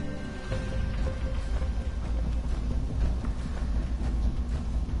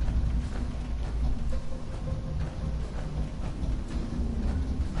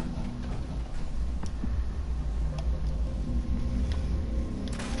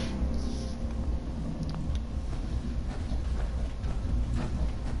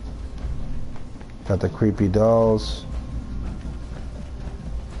 Got the creepy dolls.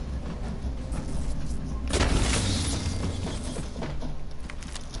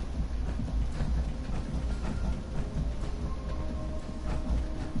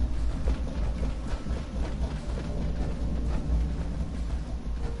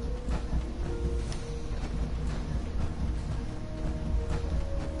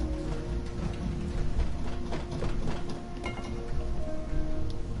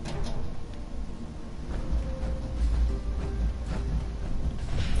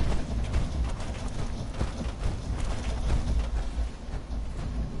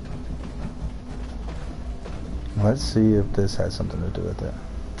 Let's see if this has something to do with it.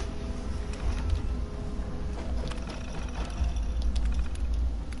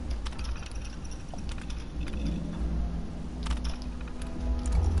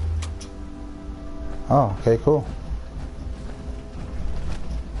 Oh, okay, cool.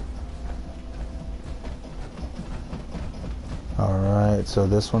 Alright, so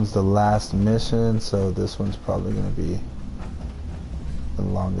this one's the last mission, so this one's probably going to be the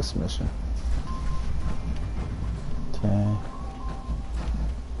longest mission. Okay.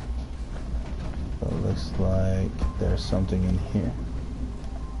 So it looks like there's something in here.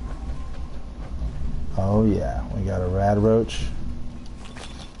 Oh yeah, we got a rad roach.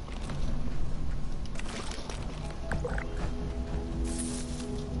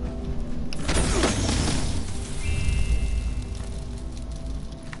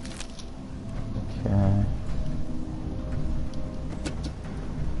 Okay.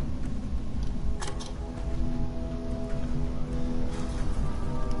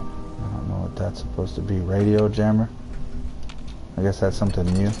 That's supposed to be radio jammer. I guess that's something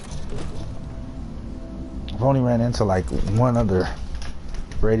new. I've only ran into like one other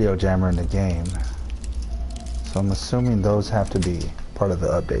radio jammer in the game, so I'm assuming those have to be part of the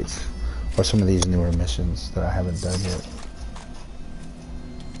updates or some of these newer missions that I haven't done yet.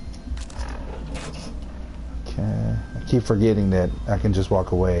 Okay, I keep forgetting that I can just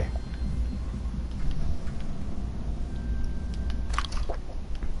walk away.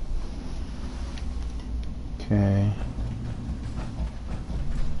 Okay.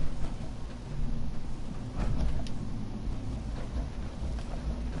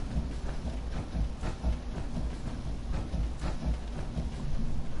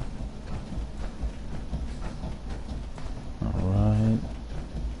 All right.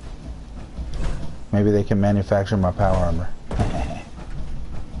 Maybe they can manufacture my power armor.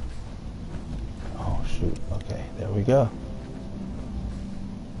 Oh shoot. Okay, there we go.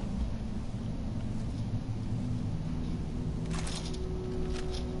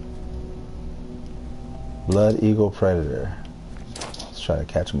 Blood Eagle Predator. Let's try to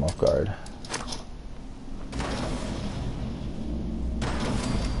catch him off guard.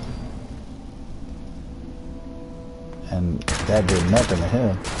 And that did nothing to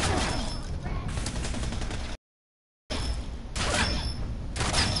him.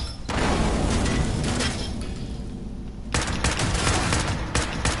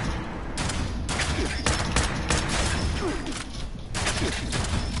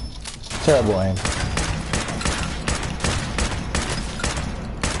 Terrible aim.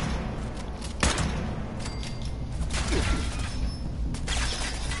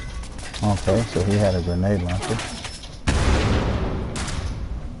 Okay, so he had a grenade launcher.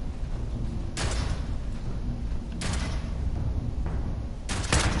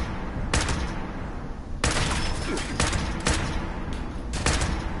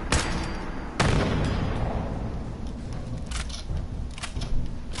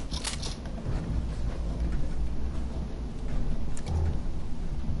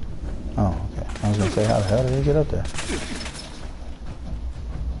 Oh, okay. I was gonna say, how the hell did he get up there?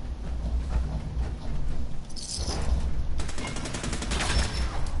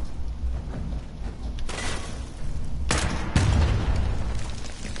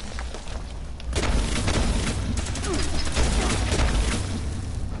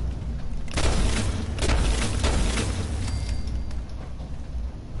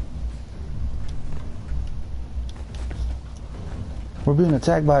 We're being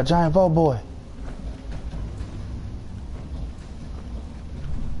attacked by a giant vault boy.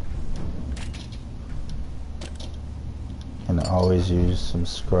 And I always use some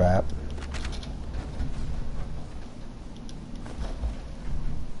scrap.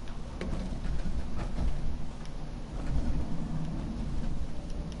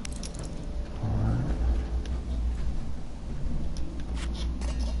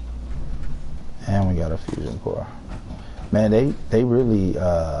 And we got a fusion core. Man, they really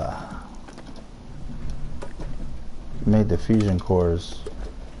made the fusion cores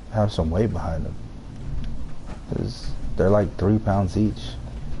have some weight behind them. They're like 3 pounds each.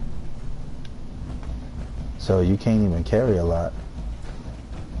 So you can't even carry a lot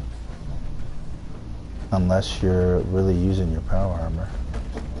unless you're really using your power armor.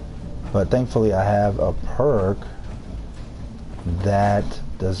 But thankfully I have a perk that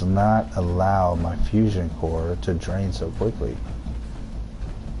does not allow my fusion core to drain so quickly.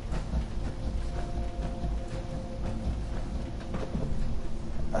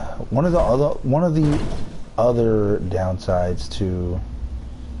 One of the other downsides to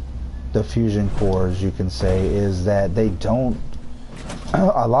the fusion cores, you can say, is that they don't,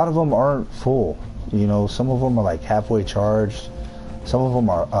 a lot of them aren't full. You know, some of them are like halfway charged. Some of them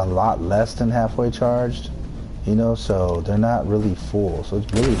are a lot less than halfway charged. You know, so they're not really full. So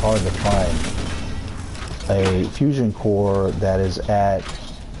it's really hard to find a fusion core that is at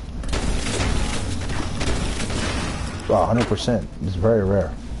 100%. It's very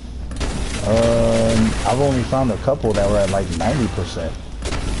rare. I've only found a couple that were at like 90%.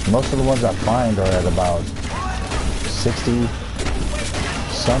 Most of the ones I find are at about 60,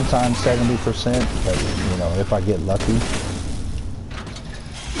 sometimes 70%, but you know, if I get lucky.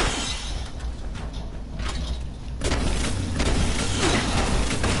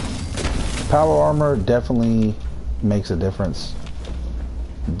 Power armor definitely makes a difference.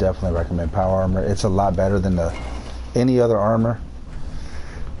 Definitely recommend power armor. It's a lot better than any other armor.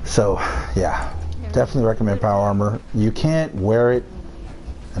 So yeah, definitely recommend power armor. You can't wear it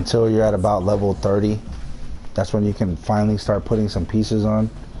until you're at about level 30. That's when you can finally start putting some pieces on.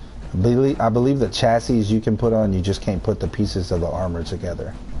 I believe the chassis you can put on, you just can't put the pieces of the armor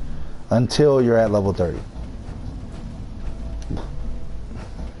together until you're at level 30.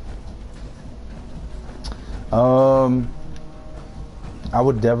 I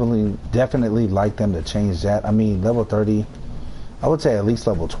would definitely like them to change that. I mean, level 30, I would say at least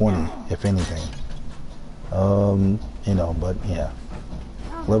level 20, if anything. You know, but yeah,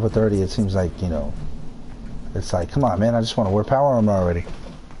 level 30, it seems like, you know, it's like, come on, man, I just want to wear power armor already.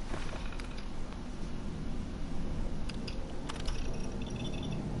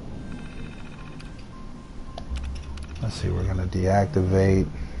 Let's see, we're gonna deactivate.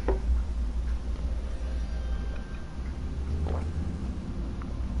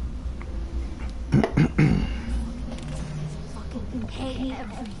 Fucking hate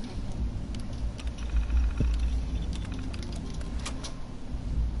everything.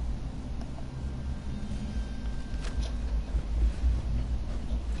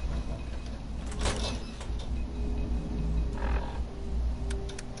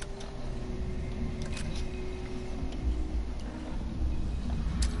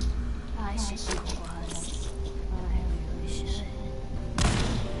 I should do was. I really should.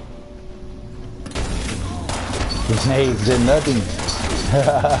 Grenades did nothing.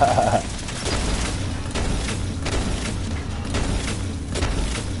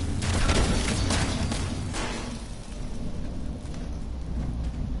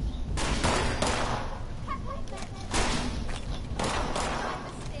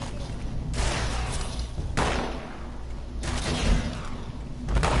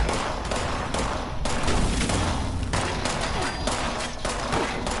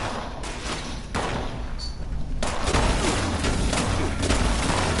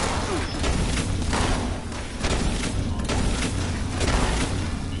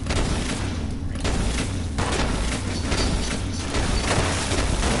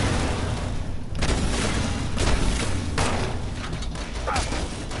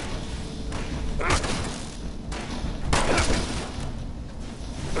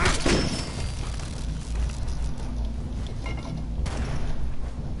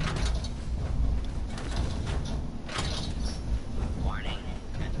 Warning.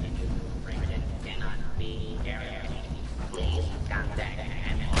 Frequency cannot be carried. Please contact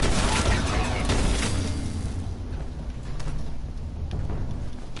and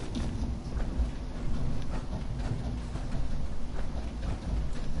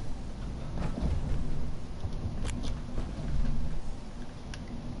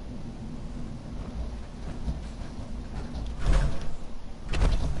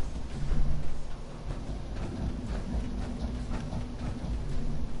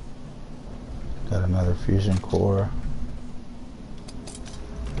Got another fusion core.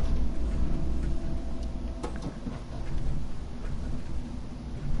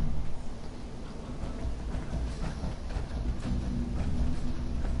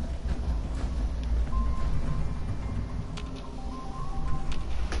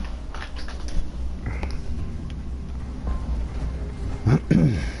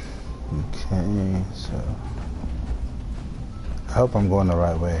 Okay, so I hope I'm going the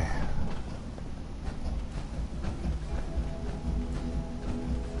right way.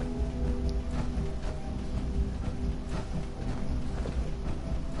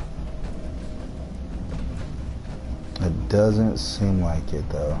 It doesn't seem like it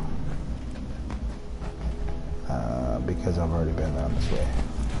though, because I've already been down this way.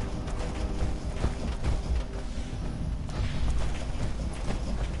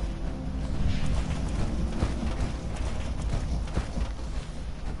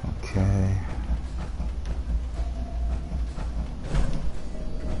 Okay.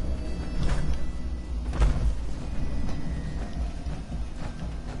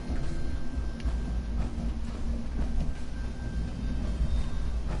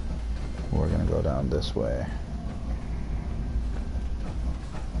 We're gonna go down this way.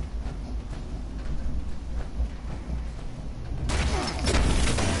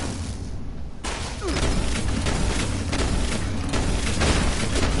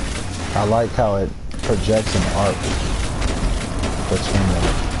 I like how it projects an arc between them.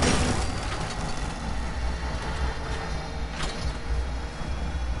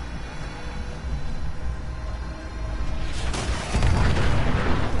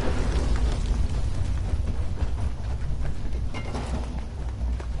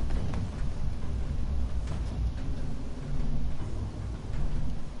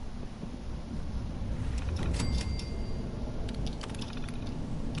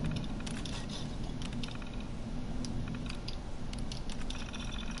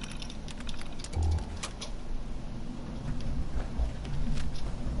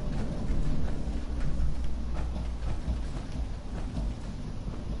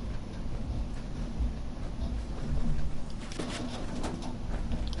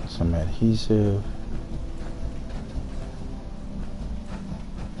 Some adhesive.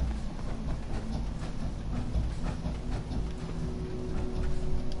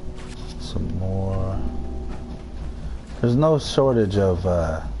 Some more. There's no shortage of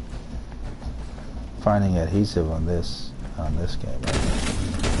finding adhesive on this game right here.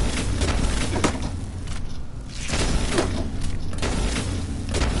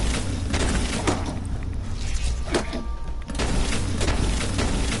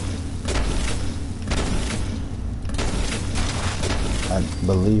 I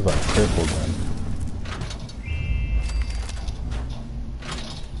believe I crippled them.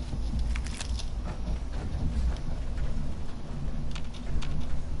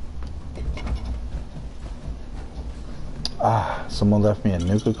 Ah, someone left me a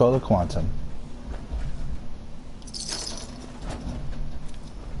Nuka-Cola Quantum.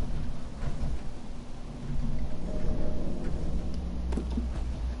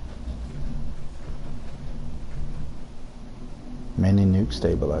 Mini nuke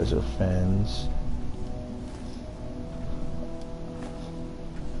stabilizer fins.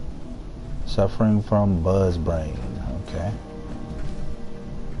 Suffering from buzz brain. Okay.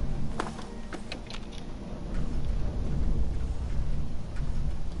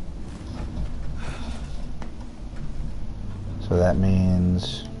 So that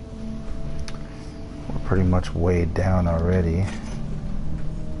means we're pretty much weighed down already.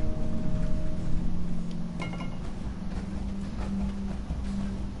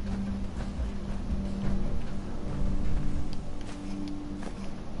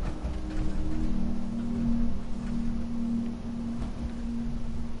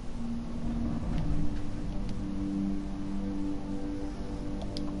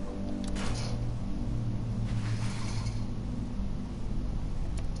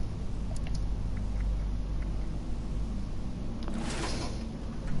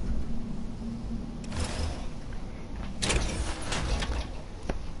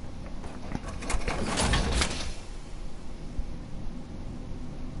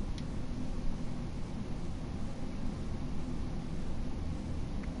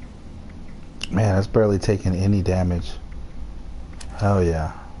 Man, that's barely taking any damage. Hell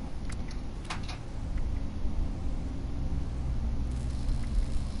yeah.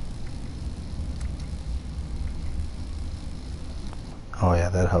 Oh yeah,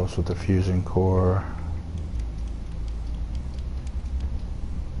 that helps with the fusion core.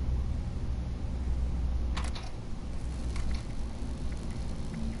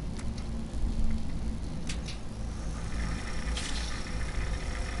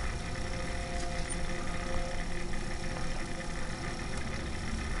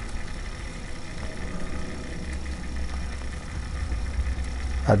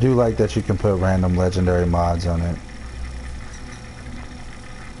 I do like that you can put random legendary mods on it.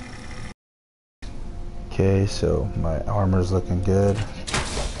 Okay, so my armor's looking good.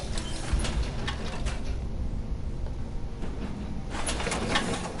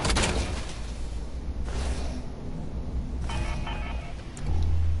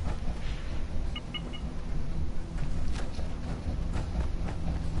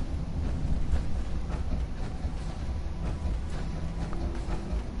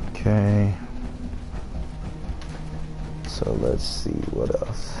 Okay, so let's see what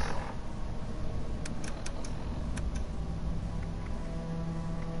else.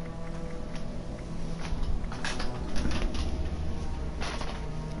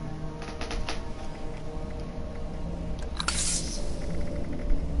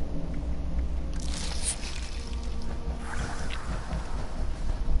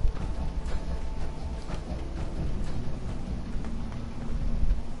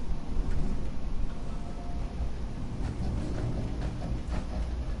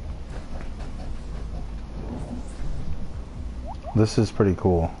 This is pretty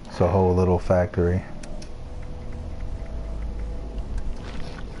cool. It's a whole little factory.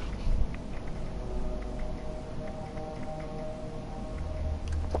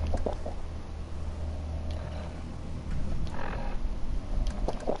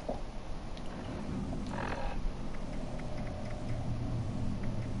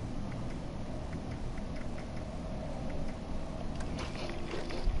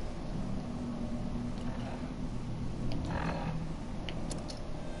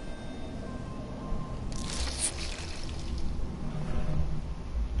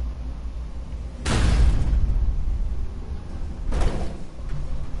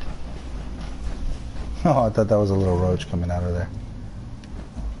 Oh, I thought that was a little roach coming out of there.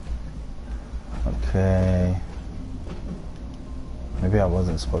 Okay. Maybe I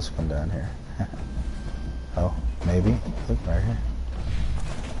wasn't supposed to come down here. Oh, maybe. Look right here.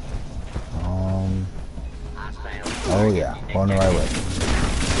 Oh yeah, going the right way.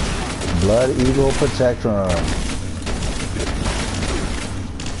 Blood Eagle Protector.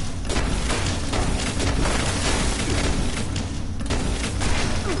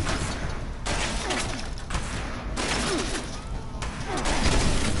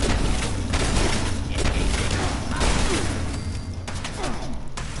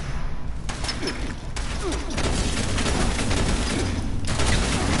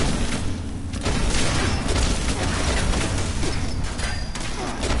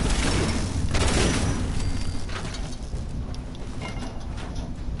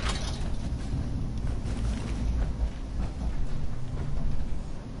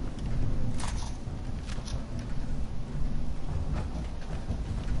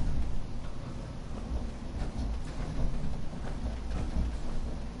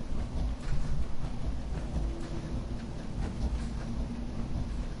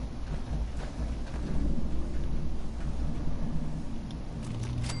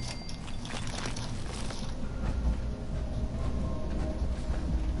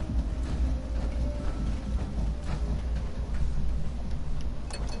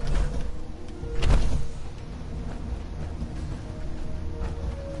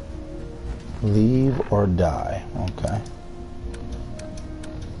 Leave or die. Okay.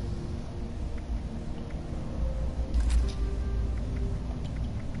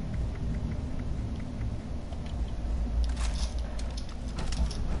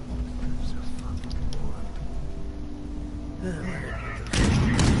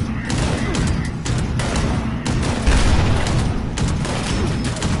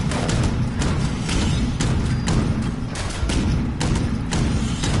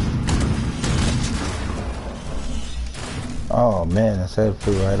 Oh man, his head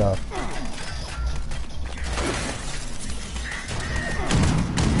flew right off.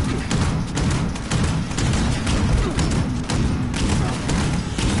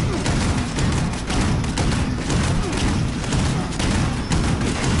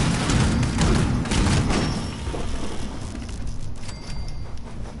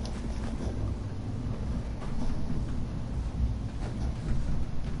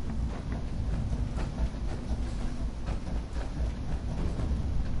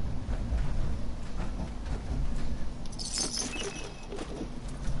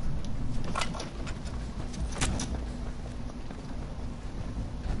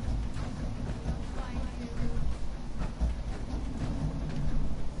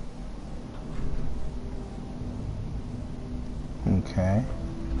 Okay.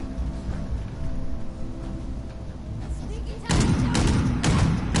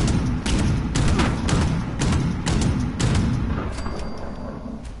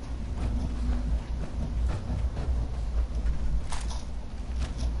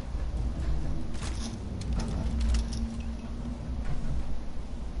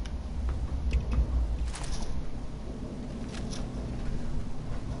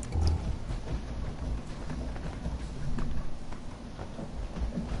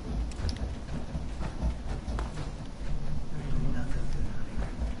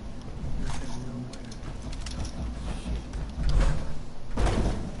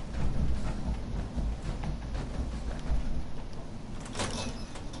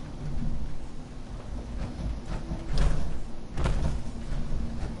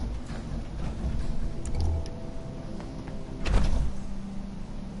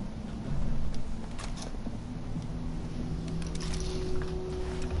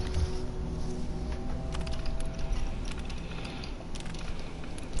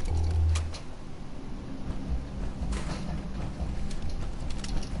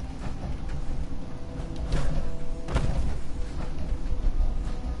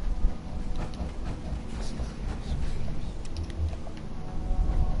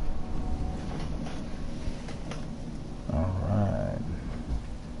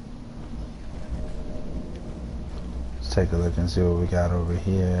 Take a look and see what we got over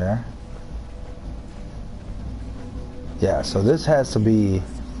here. Yeah, so this has to be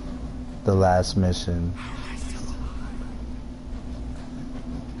the last mission.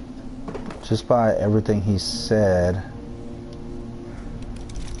 Just by everything he said.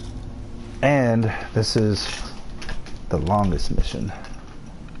 And this is the longest mission.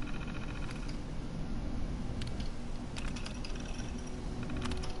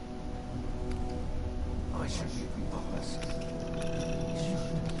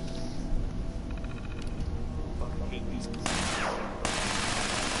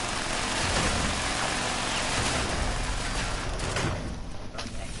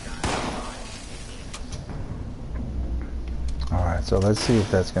 So let's see if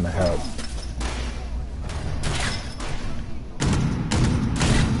that's gonna help.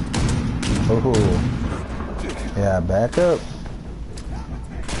 Oh, yeah, back up.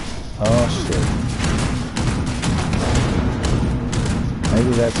 Oh shit.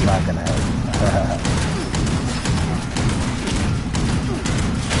 Maybe that's not gonna help.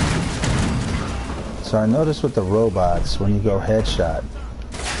 So I noticed with the robots, when you go headshot,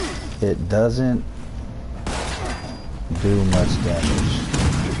 it doesn't do much damage.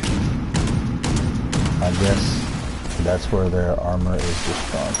 I guess that's where their armor is the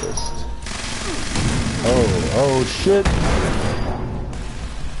strongest. Oh shit.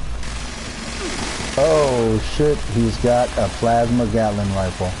 Oh shit, he's got a plasma Gatling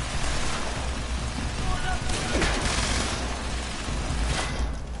rifle.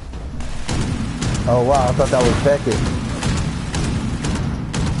 Oh wow, I thought that was Beckett.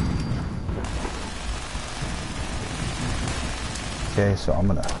 Okay, so I'm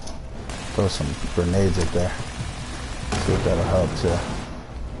gonna throw some grenades up there. See if that'll help to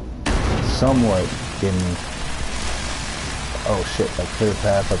somewhat give me. Oh shit, a clear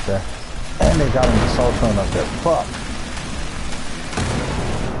path up there. And they got an assault drone up there. Fuck.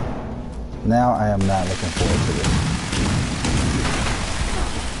 Now I am not looking forward to this.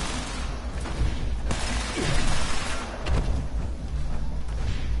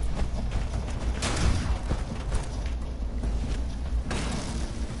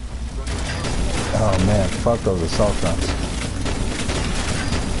 Oh man, fuck those assault guns.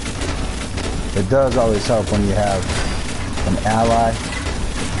 It does always help when you have an ally.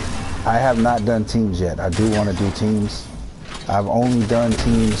 I have not done teams yet. I do want to do teams. I've only done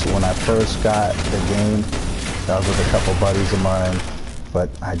teams when I first got the game. That was with a couple buddies of mine, but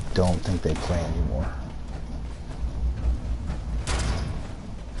I don't think they play anymore.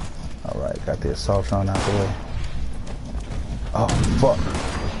 Alright, got the assaultron out the way. Oh, fuck.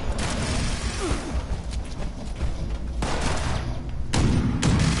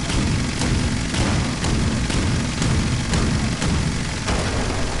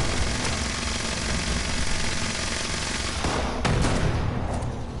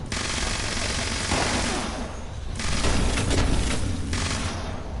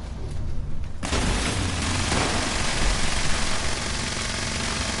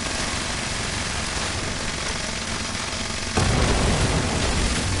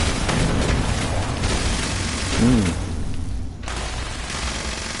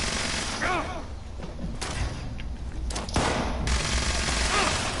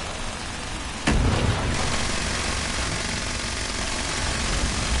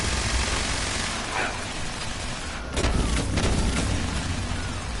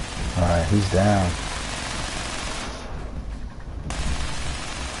 Alright, he's down.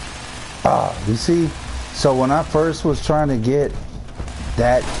 Ah, you see? So when I first was trying to get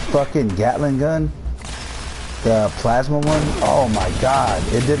that fucking Gatling gun, the plasma one, oh my god,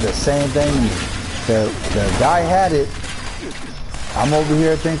 it did the same thing. The guy had it. I'm over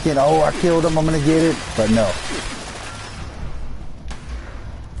here thinking, oh, I killed him, I'm gonna get it, but no.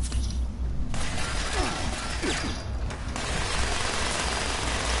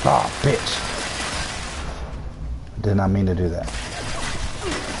 Ah, bitch. Did not mean to do that.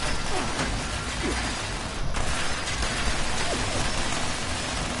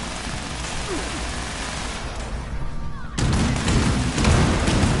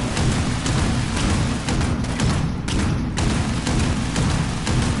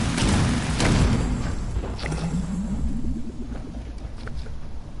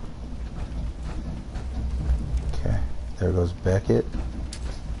 Okay, there goes Beckett.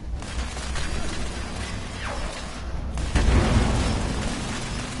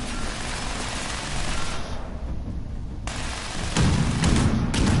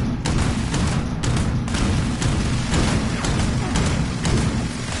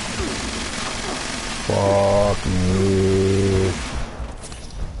 Fuck me.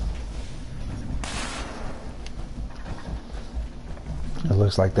 It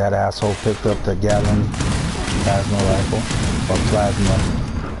looks like that asshole picked up the Gatling plasma rifle, or plasma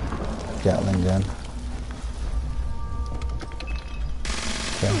Gatling gun.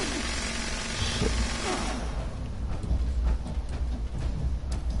 Okay. Shit.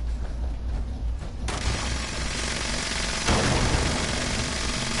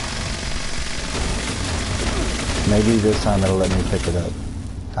 Maybe this time it'll let me pick it up.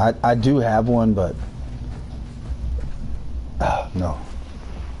 I do have one, but no.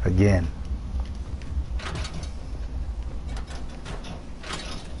 Again.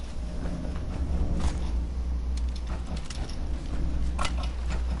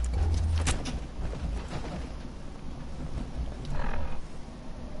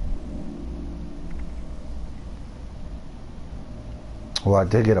 Well, I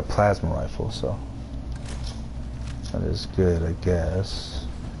did get a plasma rifle, so that is good, I guess.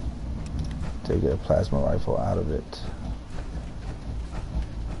 Did get a plasma rifle out of it.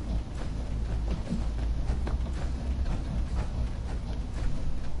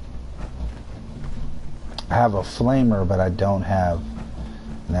 I have a flamer, but I don't have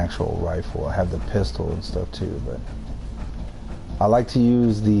an actual rifle. I have the pistol and stuff too, but I like to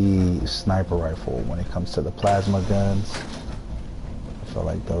use the sniper rifle when it comes to the plasma guns. I feel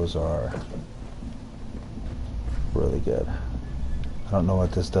like those are really good. I don't know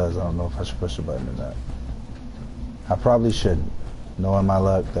what this does. I don't know if I should push the button or not. I probably shouldn't. Knowing my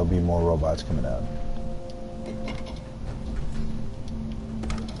luck, there'll be more robots coming out.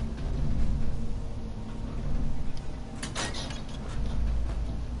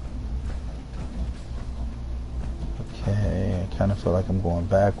 Okay, I kind of feel like I'm going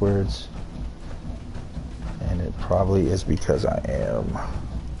backwards. And it probably is because I am.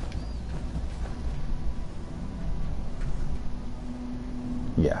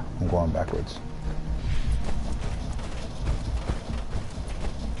 Yeah, I'm going backwards.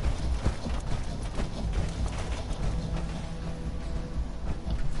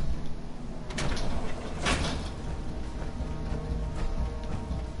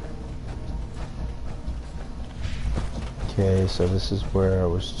 Okay, so this is where I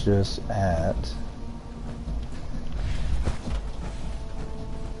was just at.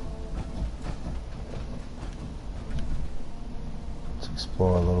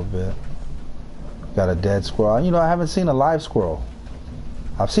 explore a little bit. Got a dead squirrel. You know, I haven't seen a live squirrel.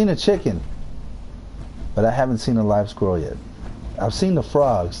 I've seen a chicken, but I haven't seen a live squirrel yet. I've seen the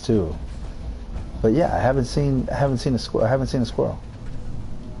frogs too, but yeah, I haven't seen a squirrel. I haven't seen a squirrel.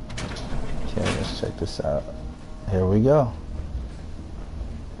 Okay, let's check this out. Here we go.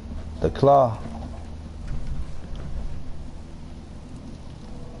 The claw.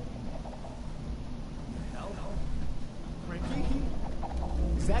 Frankie?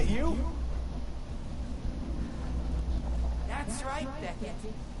 Is that you? That's right, Beckett.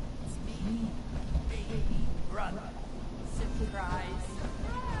 It's me, baby brother. Surprise,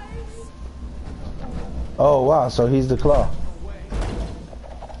 surprise. Oh wow, so he's the claw. No way.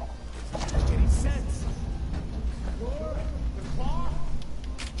 Doesn't make any sense. You're the claw?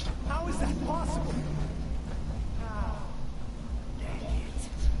 How is that possible? Beckett,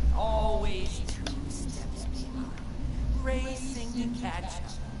 always 2 steps behind, racing to catch up.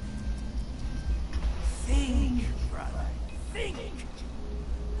 Think, brother, think.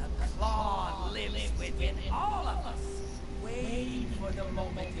 The claw lives within all of us, waiting for the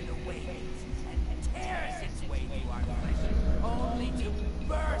moment it awakens and tears its way through our flesh, only to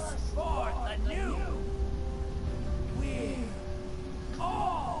burst forth anew. We're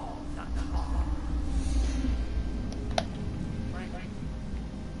all the claw. Frankie,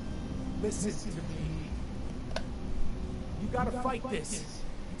 listen to me. You gotta fight this.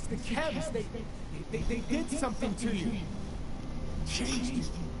 It's the chems. They did something to you. Changed you.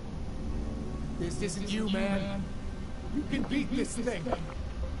 This isn't you, man. You can beat this thing.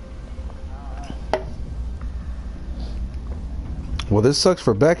 Well, this sucks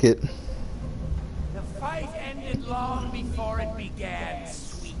for Beckett. The fight ended long before it began,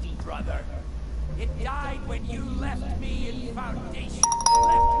 sweet brother. It died when you left me in Foundation.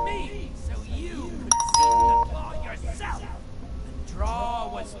 Left me so you could seek the claw yourself. The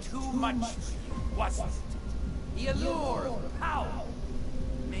draw was too much for you, wasn't it? The allure of power,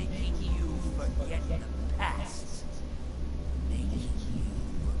 making you forget the past. Making you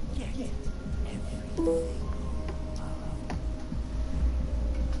forget everything.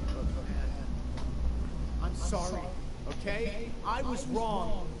 I'm sorry, okay? I was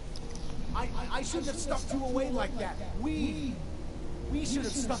wrong. I shouldn't have stuck you away like that. We should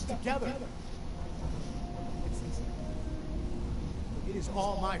have stuck together. It is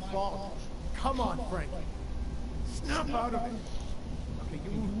all my fault. Come on, Frank. Snap out of it. Okay,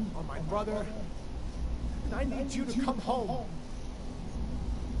 you are my brother, and I need you to come home.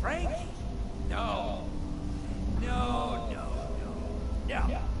 Frankie? No. No, no, no.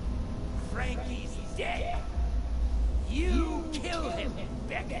 No. Frankie's dead. You killed him,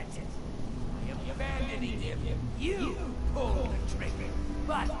 Beckett. By abandoning him, you pulled the trigger.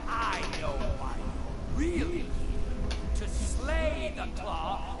 But I know why you're really here. To slay the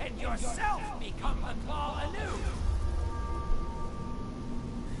claw and yourself become the claw anew.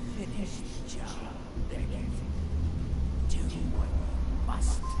 Finish the job, Beckett. Do what you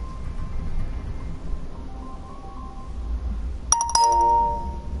must.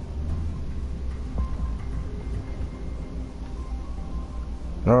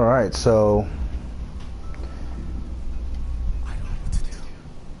 All right, so I don't know what to do.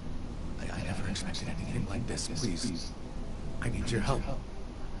 I never expected anything like this. Please. I need your help. I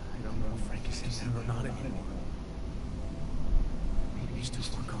don't know if Frankie's in there or not anymore. Maybe he's too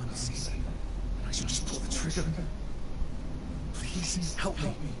far gone to see me. I should just pull the trigger. Please, help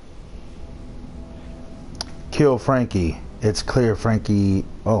me. kill Frankie. It's clear Frankie...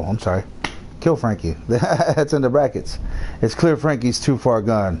 Oh, I'm sorry. Kill Frankie. That's in the brackets. It's clear Frankie's too far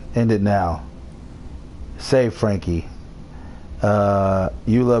gone. End it now. Save Frankie.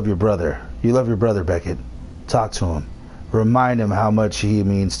 You love your brother. You love your brother, Beckett. Talk to him. Remind him how much he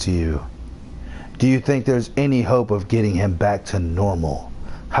means to you. Do you think there's any hope of getting him back to normal?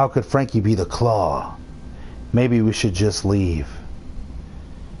 How could Frankie be the Claw? Maybe we should just leave.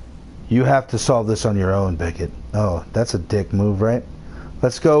 You have to solve this on your own, Beckett. Oh, that's a dick move, right?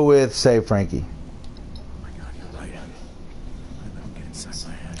 Let's go with save Frankie. Oh my God, you're right. I'm getting inside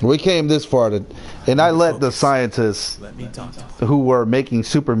my head. We came this far to, and I let the scientists Let me talk to him. who were making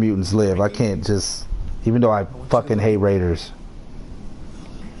super mutants live. I can't just, even though I fucking hate Raiders.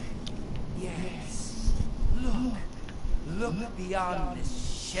 Yes. Look beyond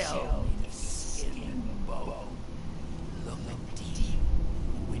this shell of skin and bone. Look deep.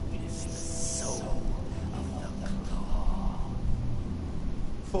 Witness the soul of the claw.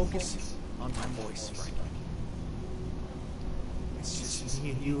 Focus on my voice, Frank. It's just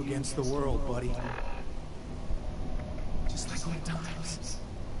me and you against the world, buddy. Just like old times.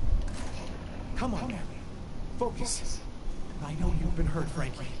 Come on, man. Focus. I know you've been hurt,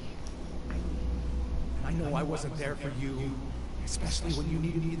 Frankie. And I know I wasn't there for you, especially when you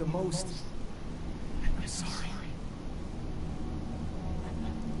needed me the most. And I'm sorry.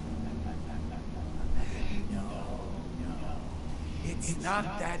 No. It's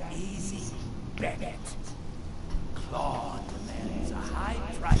not that easy, Beckett. Claude demands a high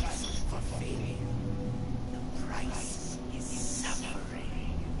price for failure. The price is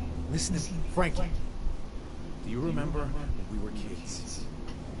suffering. Listen to me, Frankie. Do you remember when we were kids?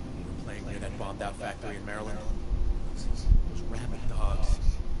 We were playing near that bombed-out factory in Maryland? Those rabid dogs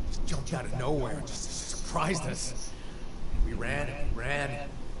just jumped out of nowhere and just surprised us. And we ran and ran. And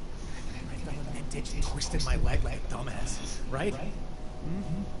I fell in that ditch and twisted my leg like a dumbass, right?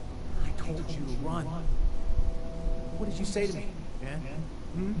 I told you to run. What did you say to me, man?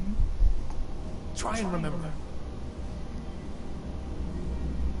 Try and remember.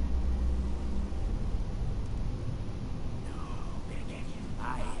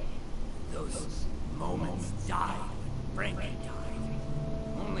 Those moments died when Frankie died.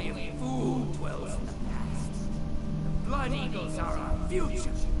 Only a fool dwells in the past. The Blood Eagles are our future.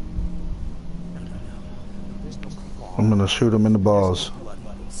 No. There's no claw. I'm gonna shoot him in the balls. Blood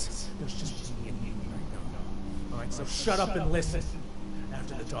Eagles. There's just me and you right now. Alright, so shut up and listen.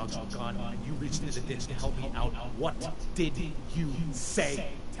 After the dogs were gone and you reached into the ditch to help me out, what did you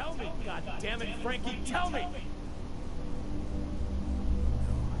say? Tell me, goddammit, Frankie, tell me!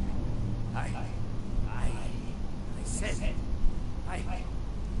 I said,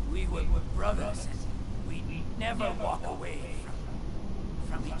 we were brothers, and we'd never walk away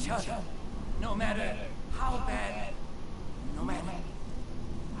from each other, no matter how bad, no matter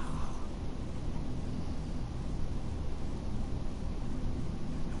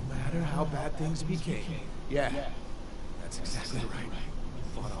how bad things became. Yeah, that's exactly right. You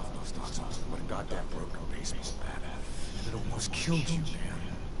fought off those dogs with a goddamn broken baseball bat, and it almost killed you, man.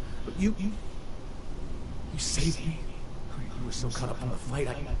 But you saved me. You were so caught up in the fight,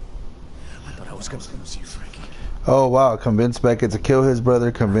 I thought I was gonna lose you, Frankie. Oh wow, convince Beckett to kill his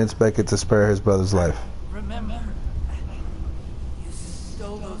brother, convince Beckett to spare his brother's life. Remember, you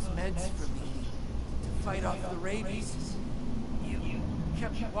stole those meds from me to fight off the rabies. You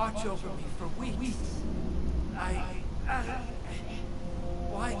kept watch over me for weeks.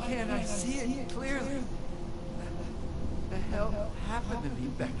 Why can't I see it clearly? The hell happened to me,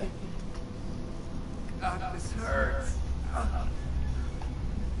 Beckett? God, this hurts.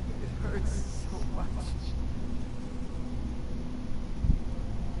 It hurts so much.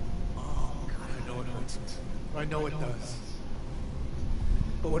 Oh, God, I know it hurts. I know it does.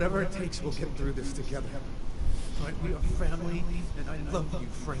 But whatever it takes, we'll get through this together. Right? We are family, and I love you,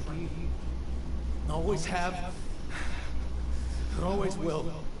 Frankie. Always have, and always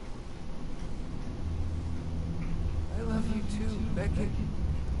will. I love you too, Beckett.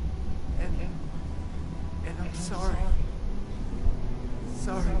 And I'm sorry.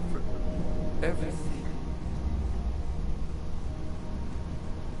 Sorry for everything.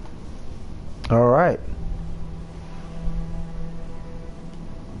 All right.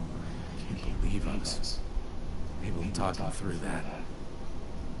 I can't believe I was able to talk him through that.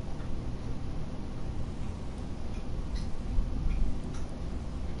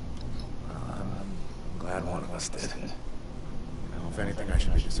 I'm glad one of us did. You know, if anything, I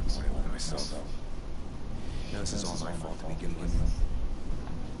should be disappointed with myself. You know, this is all my fault to begin with.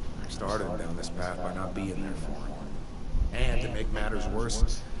 I started down this path by not being there for him. And to make matters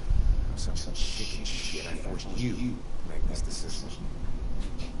worse, some chicken shit, I forced you to make this decision.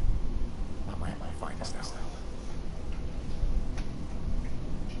 Not my finest hour.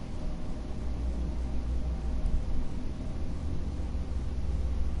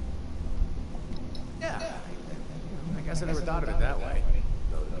 Yeah, I guess I never thought of it that way.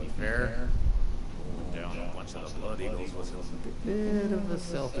 Though to be fair, holding down a bunch of the Blood Eagles was a bit of a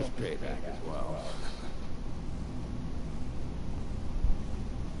selfish payback as well.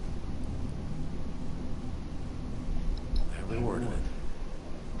 Every word of it.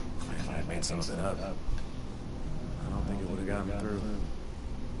 If I had made some of it up, I don't think it would have gotten through.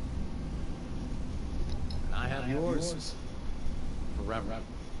 And I have yours. Forever.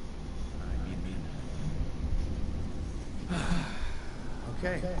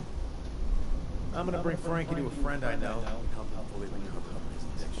 Okay. I'm gonna bring Frankie to a friend I know and help him fully recover from his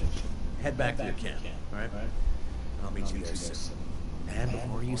addiction. Head back to your camp, alright? I'll meet you there soon. And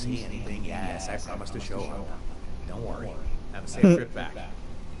before you see anything, yes, I promise to show up. Don't worry. Have a safe trip back.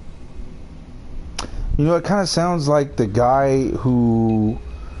 You know, it kind of sounds like the guy who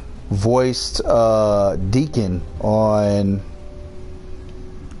voiced Deacon on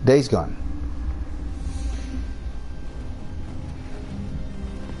Days Gone.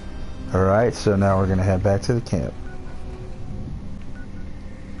 Alright, so now we're gonna head back to the camp.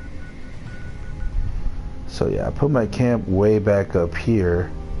 So yeah, I put my camp way back up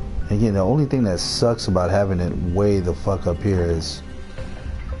here. Again, the only thing that sucks about having it way the fuck up here is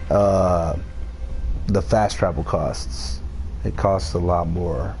the fast travel costs. It costs a lot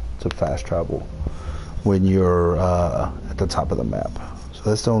more to fast travel when you're at the top of the map. So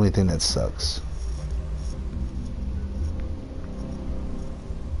that's the only thing that sucks.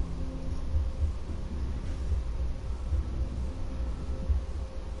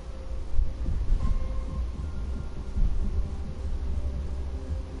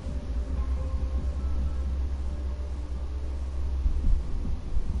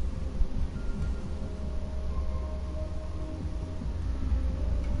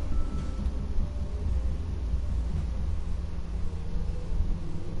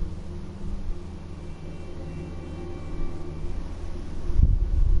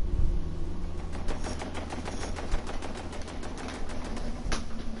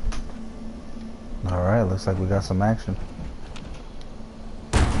 Alright, looks like we got some action.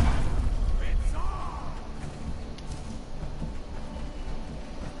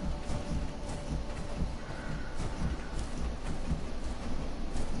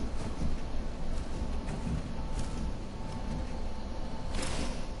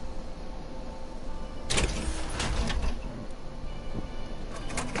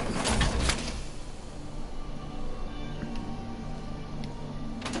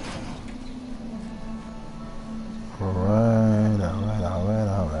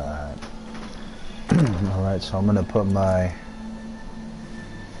 Alright, so I'm gonna put my...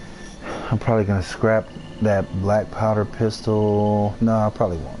 I'm probably gonna scrap that black powder pistol. No, I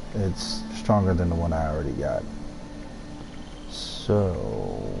probably won't. It's stronger than the one I already got. So...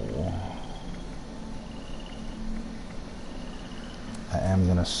 I am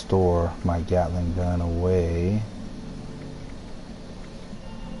gonna store my Gatling gun away.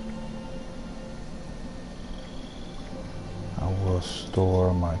 I will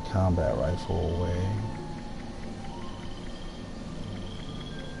store my combat rifle away.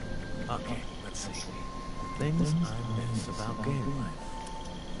 Okay, let's see. Things I miss about game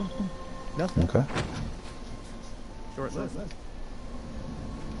life. Nothing. Okay. Short list.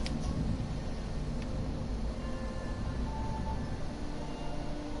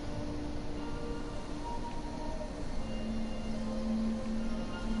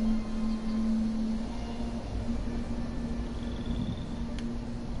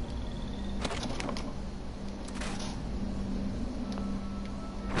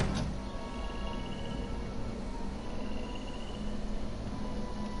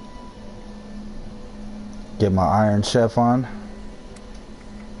 Get my Iron Chef on.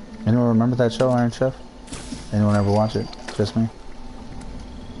 Anyone remember that show, Iron Chef? Anyone ever watch it? Just me?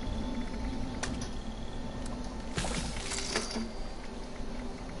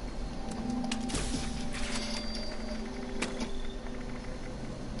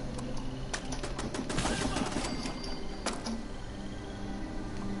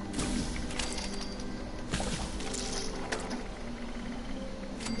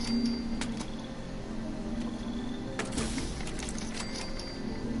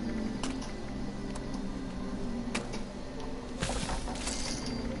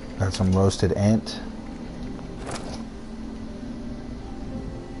 Got some roasted ant.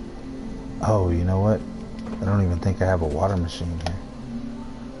 Oh, you know what? I don't even think I have a water machine here.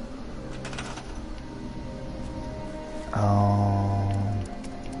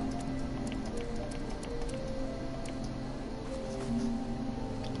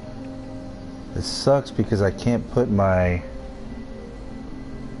 It sucks because I can't put my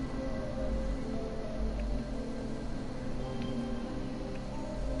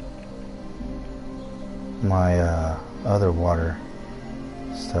other water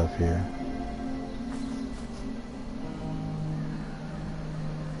stuff here.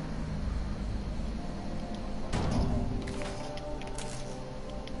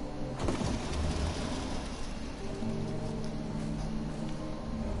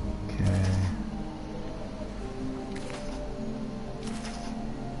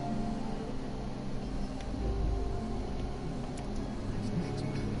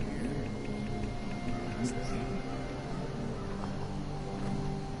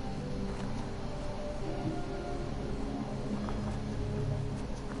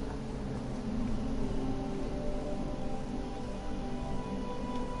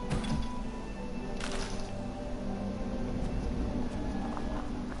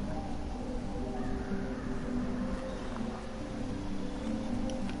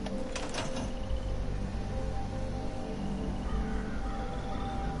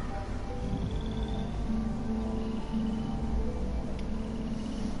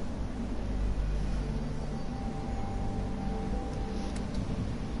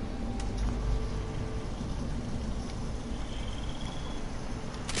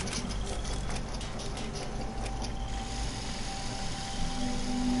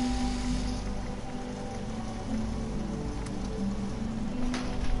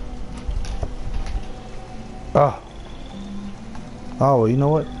 Oh. Oh, well, you know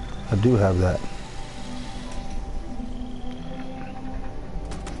what? I do have that.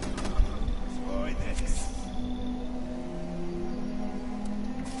 Boy, this.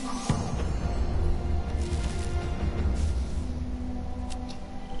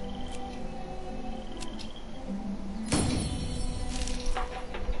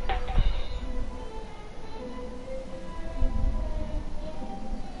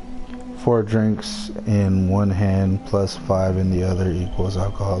 Four drinks in one hand plus 5 in the other equals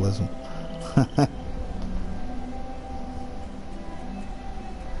alcoholism.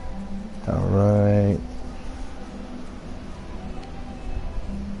 All right.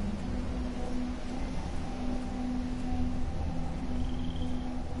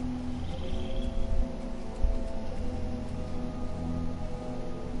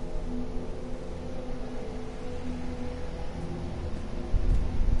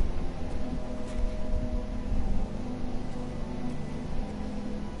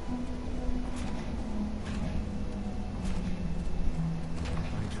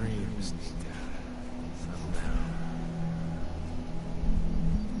 My dreams need to settle down.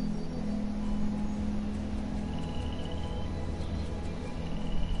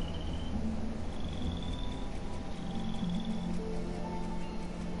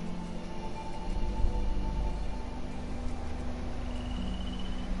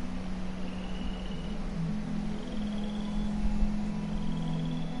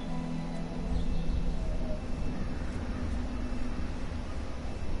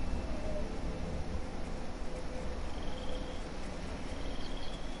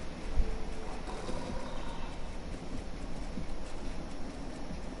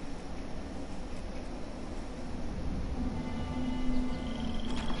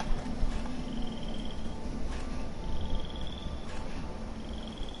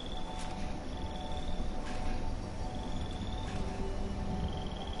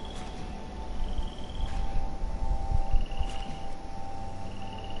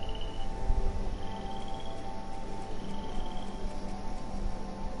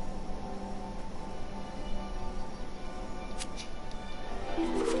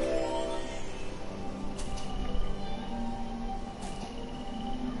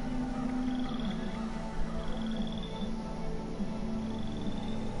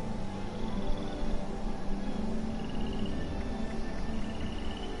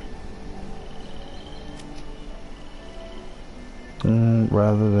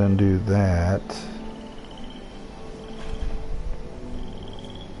 Rather than do that,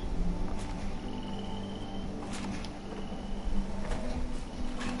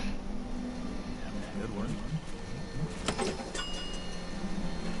 Good work.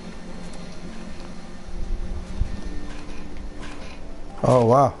 oh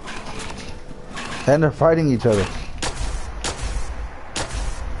wow, and they're fighting each other.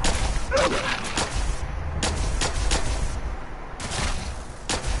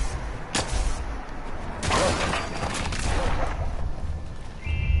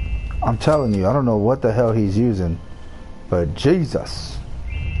 I'm telling you, I don't know what the hell he's using, but Jesus.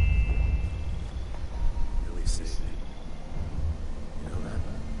 Really saved me. You know that?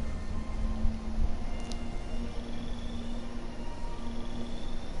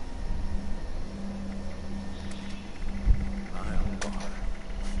 My own bar.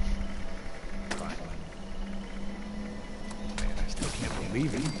 Finally. Man, I still can't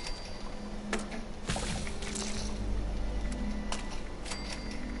believe it.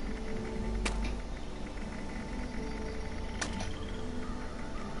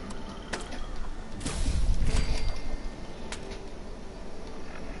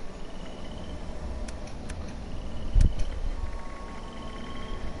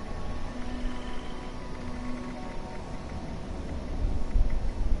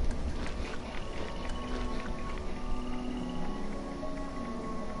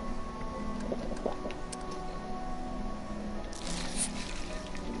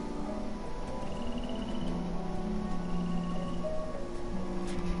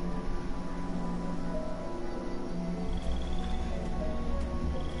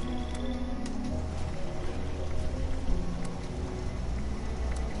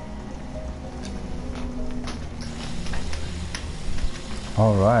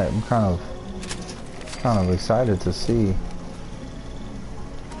 All right, I'm kind of excited to see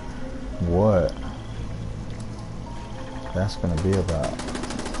what that's gonna be about.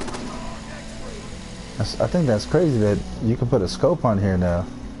 I think that's crazy that you can put a scope on here now.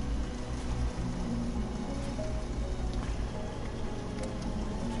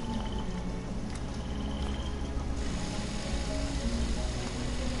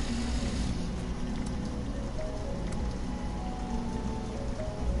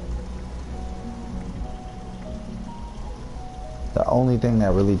 only thing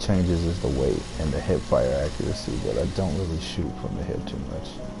that really changes is the weight and the hip fire accuracy, but I don't really shoot from the hip too much.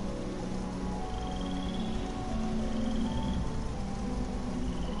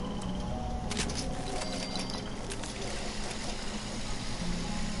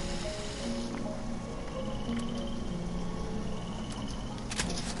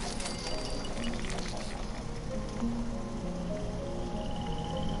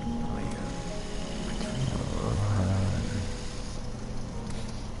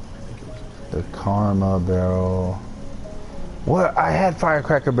 The Karma barrel. What? I had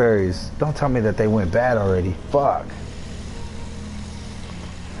firecracker berries. Don't tell me that they went bad already. Fuck.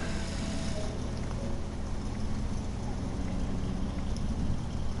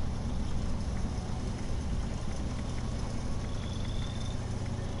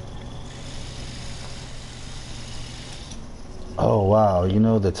 Oh wow, you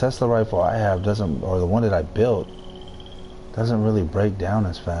know the Tesla rifle I have doesn't, or the one that I built, doesn't really break down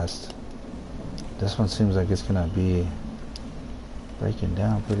as fast. This one seems like it's gonna be breaking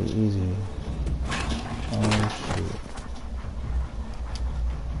down pretty easy. Oh shit.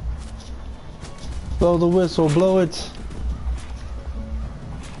 Blow the whistle, blow it.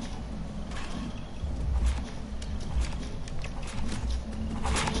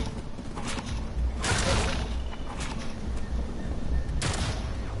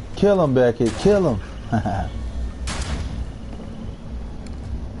 Kill him, Beckett, kill him.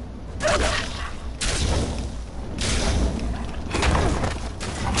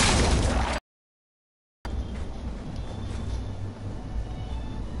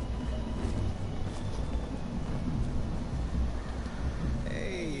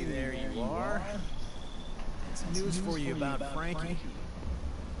 Hey, there you are. Some news for you about Frankie.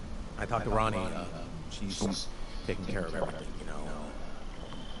 I talked to Ronnie. She's taking care of everything, you know.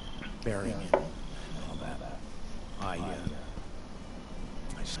 Burying him and all that. I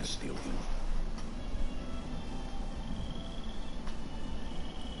just couldn't deal with it.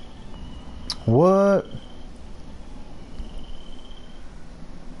 What?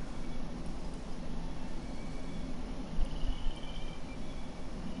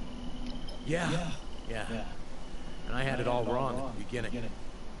 Yeah. And I had it all wrong at the beginning.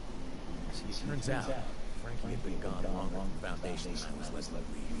 See, it turns out Frankie had been gone long with the Foundation and I was let him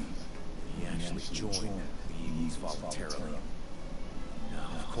leave. He actually joined the Eagles voluntarily. Now,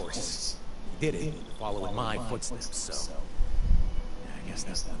 of course, he did it following my footsteps, so I guess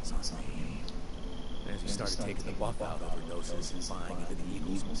that one's on me. And as he started taking the buff out overdoses and buying into the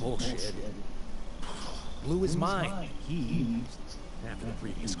Eagles bullshit, it blew his mind. He, after the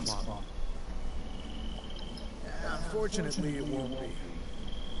previous clone. Unfortunately, it won't be.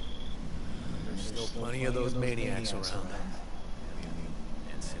 There's still plenty of those maniacs around.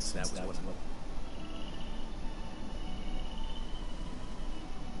 And since that was what...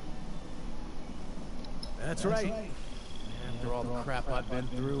 That's right. After all the crap I've been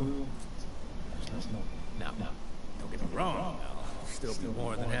through... Now, don't get me wrong. I'll still be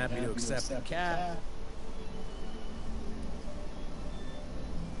more than happy to accept the cat.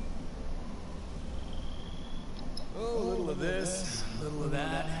 Oh, a little of this, a little of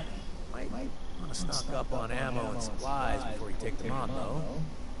that. Might want to stock up on ammo and supplies before you take them on, though.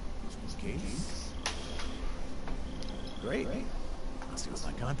 Just in case. Great. I'll see what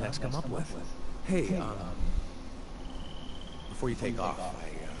my contacts come up with. Hey, before you take off, I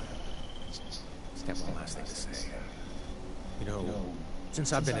just have one last thing to say. You know,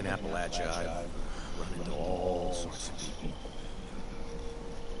 since I've been in Appalachia, I've run into all sorts of people.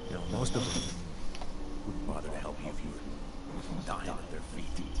 You know, most of them wouldn't bother to help you if you were dying at their feet.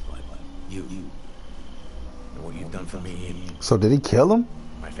 But you, and what you've done for me and So did he kill him?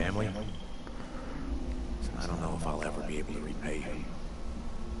 my family, I don't know if I'll ever be able to repay you.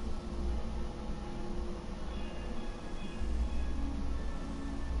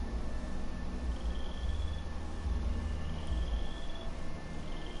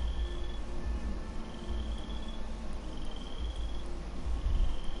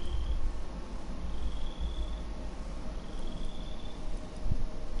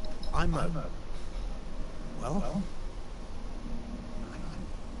 Well,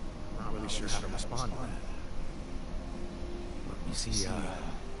 I'm not really sure how to respond to that. Look, you see, I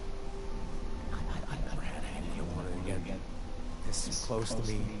never had anyone wanted to get this close to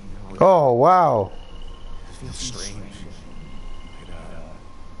me. You know, Oh wow. it feels strange.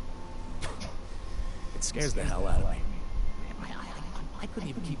 It scares the hell out of me. I couldn't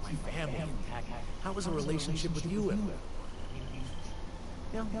even keep my family intact. How was a relationship with you ever?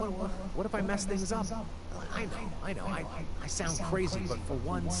 Yeah, what if I mess things up? I know, I sound crazy, but for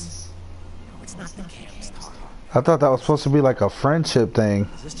once, it's not the camp's talk. I thought that was supposed to be like a friendship thing.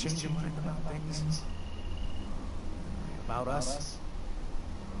 Does this change your mind about things? About us?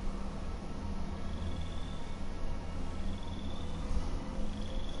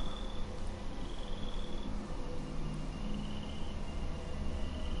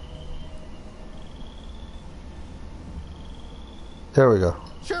 There we go.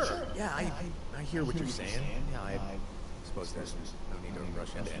 Sure. Yeah, I hear what you're saying. Yeah, I suppose there's no need to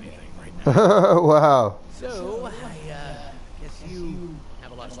rush into anything right now. Wow. So, I guess you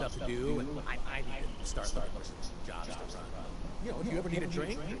have a lot of stuff to do, and I need to start looking for some jobs to run. You know, if you ever need a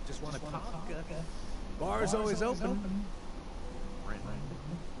drink or just want to talk, bar's always open.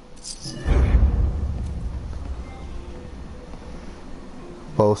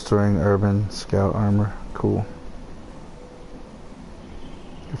 Bolstering urban scout armor. Cool.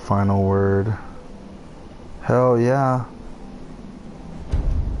 Your final word. Hell yeah.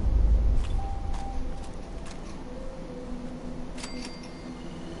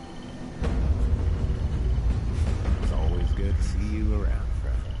 It's always good to see you around,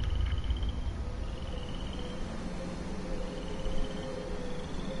 Fred.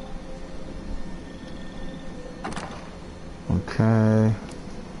 Okay.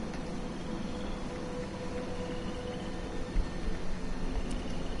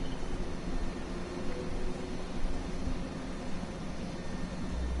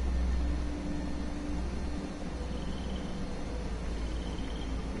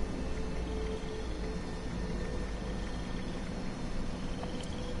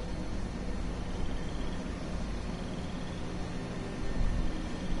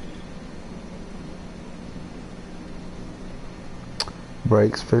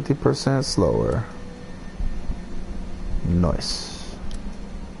 Brakes 50% slower. Nice.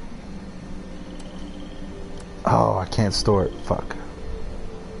 Oh, I can't store it. Fuck.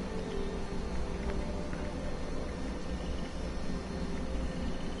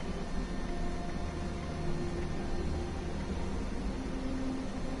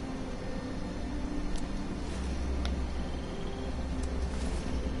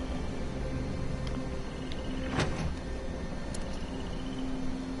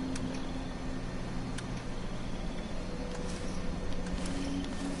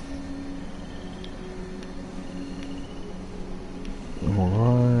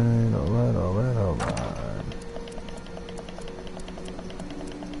 Alright.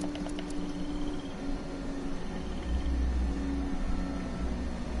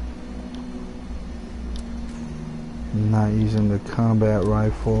 Not using the combat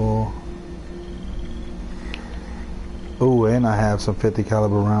rifle. Oh, and I have some 50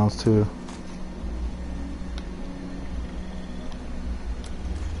 caliber rounds too.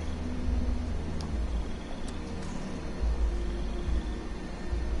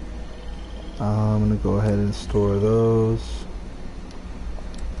 I'm gonna go ahead and store those.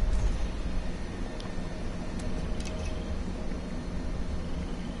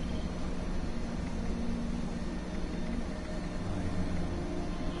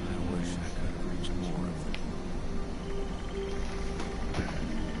 I wish I could have reached more of them.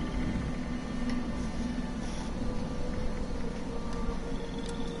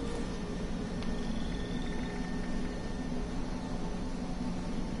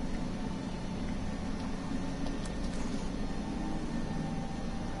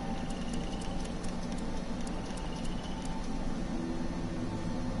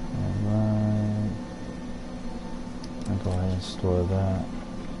 Alright. I'll go ahead and store that.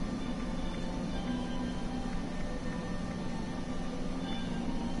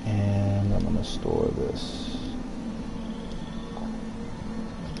 And I'm gonna store this.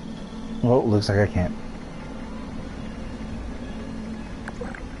 Oh, looks like I can't.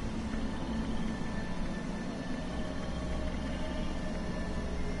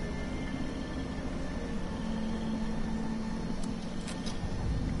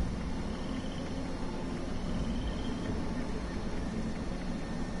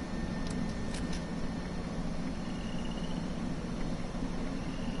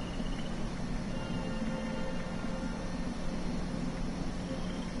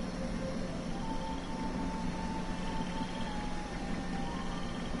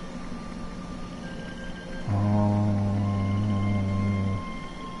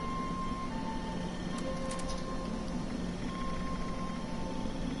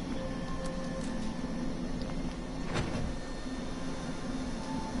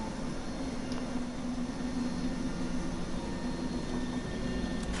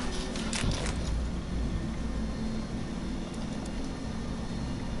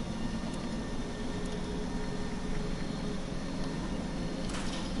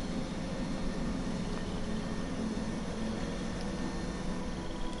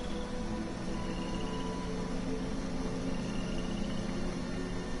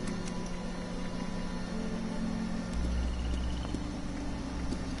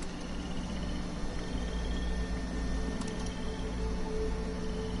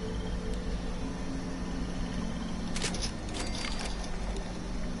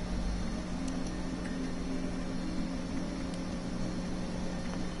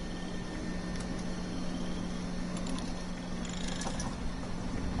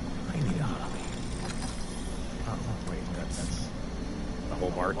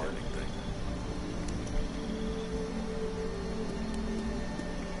 whole bartending thing.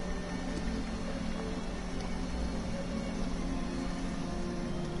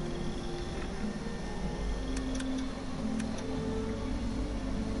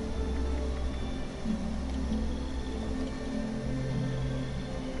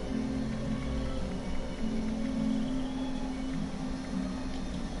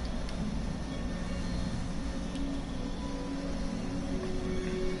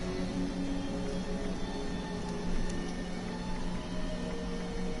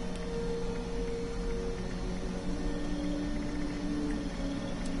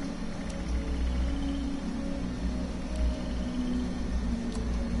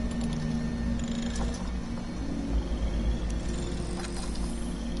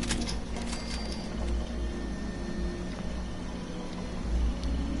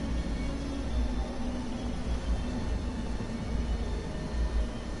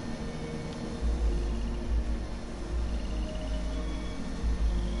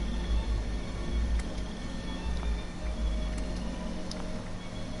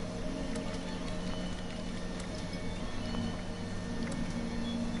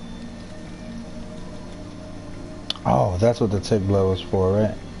 Oh, that's what the tick blow is for,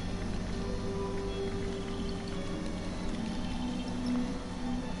 right?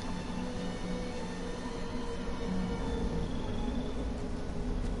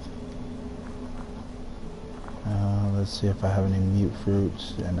 Let's see if I have any mute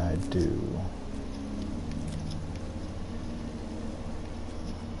fruits, and I do.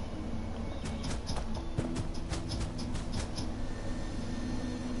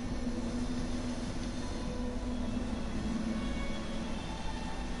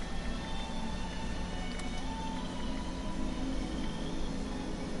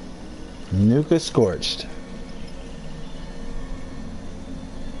 Nuka scorched.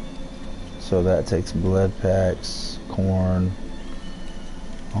 So that takes blood packs, corn.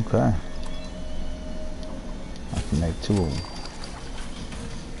 Okay. I can make 2 of them.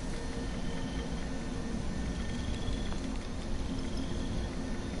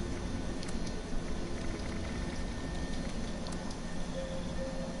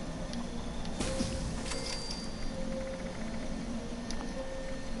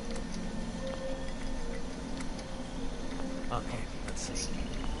 Okay, let's see.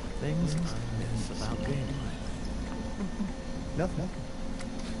 Things I miss about gameplay. Nothing.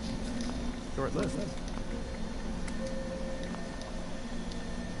 Short list.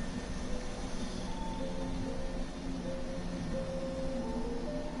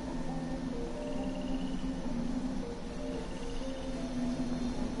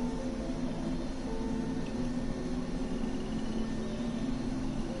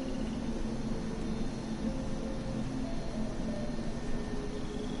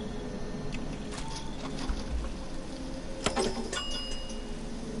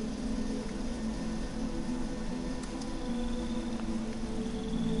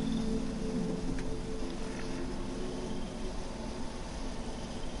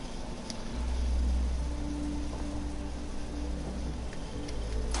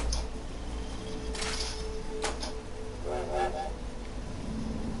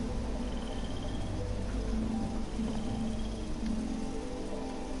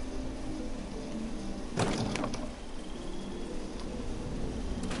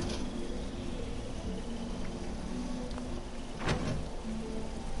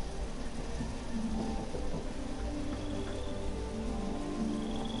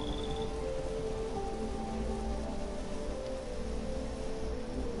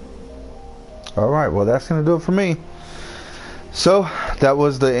 Alright, well that's going to do it for me. So, that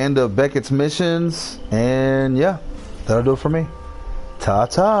was the end of Beckett's missions. And yeah, that'll do it for me.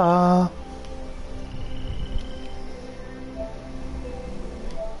 Ta-ta!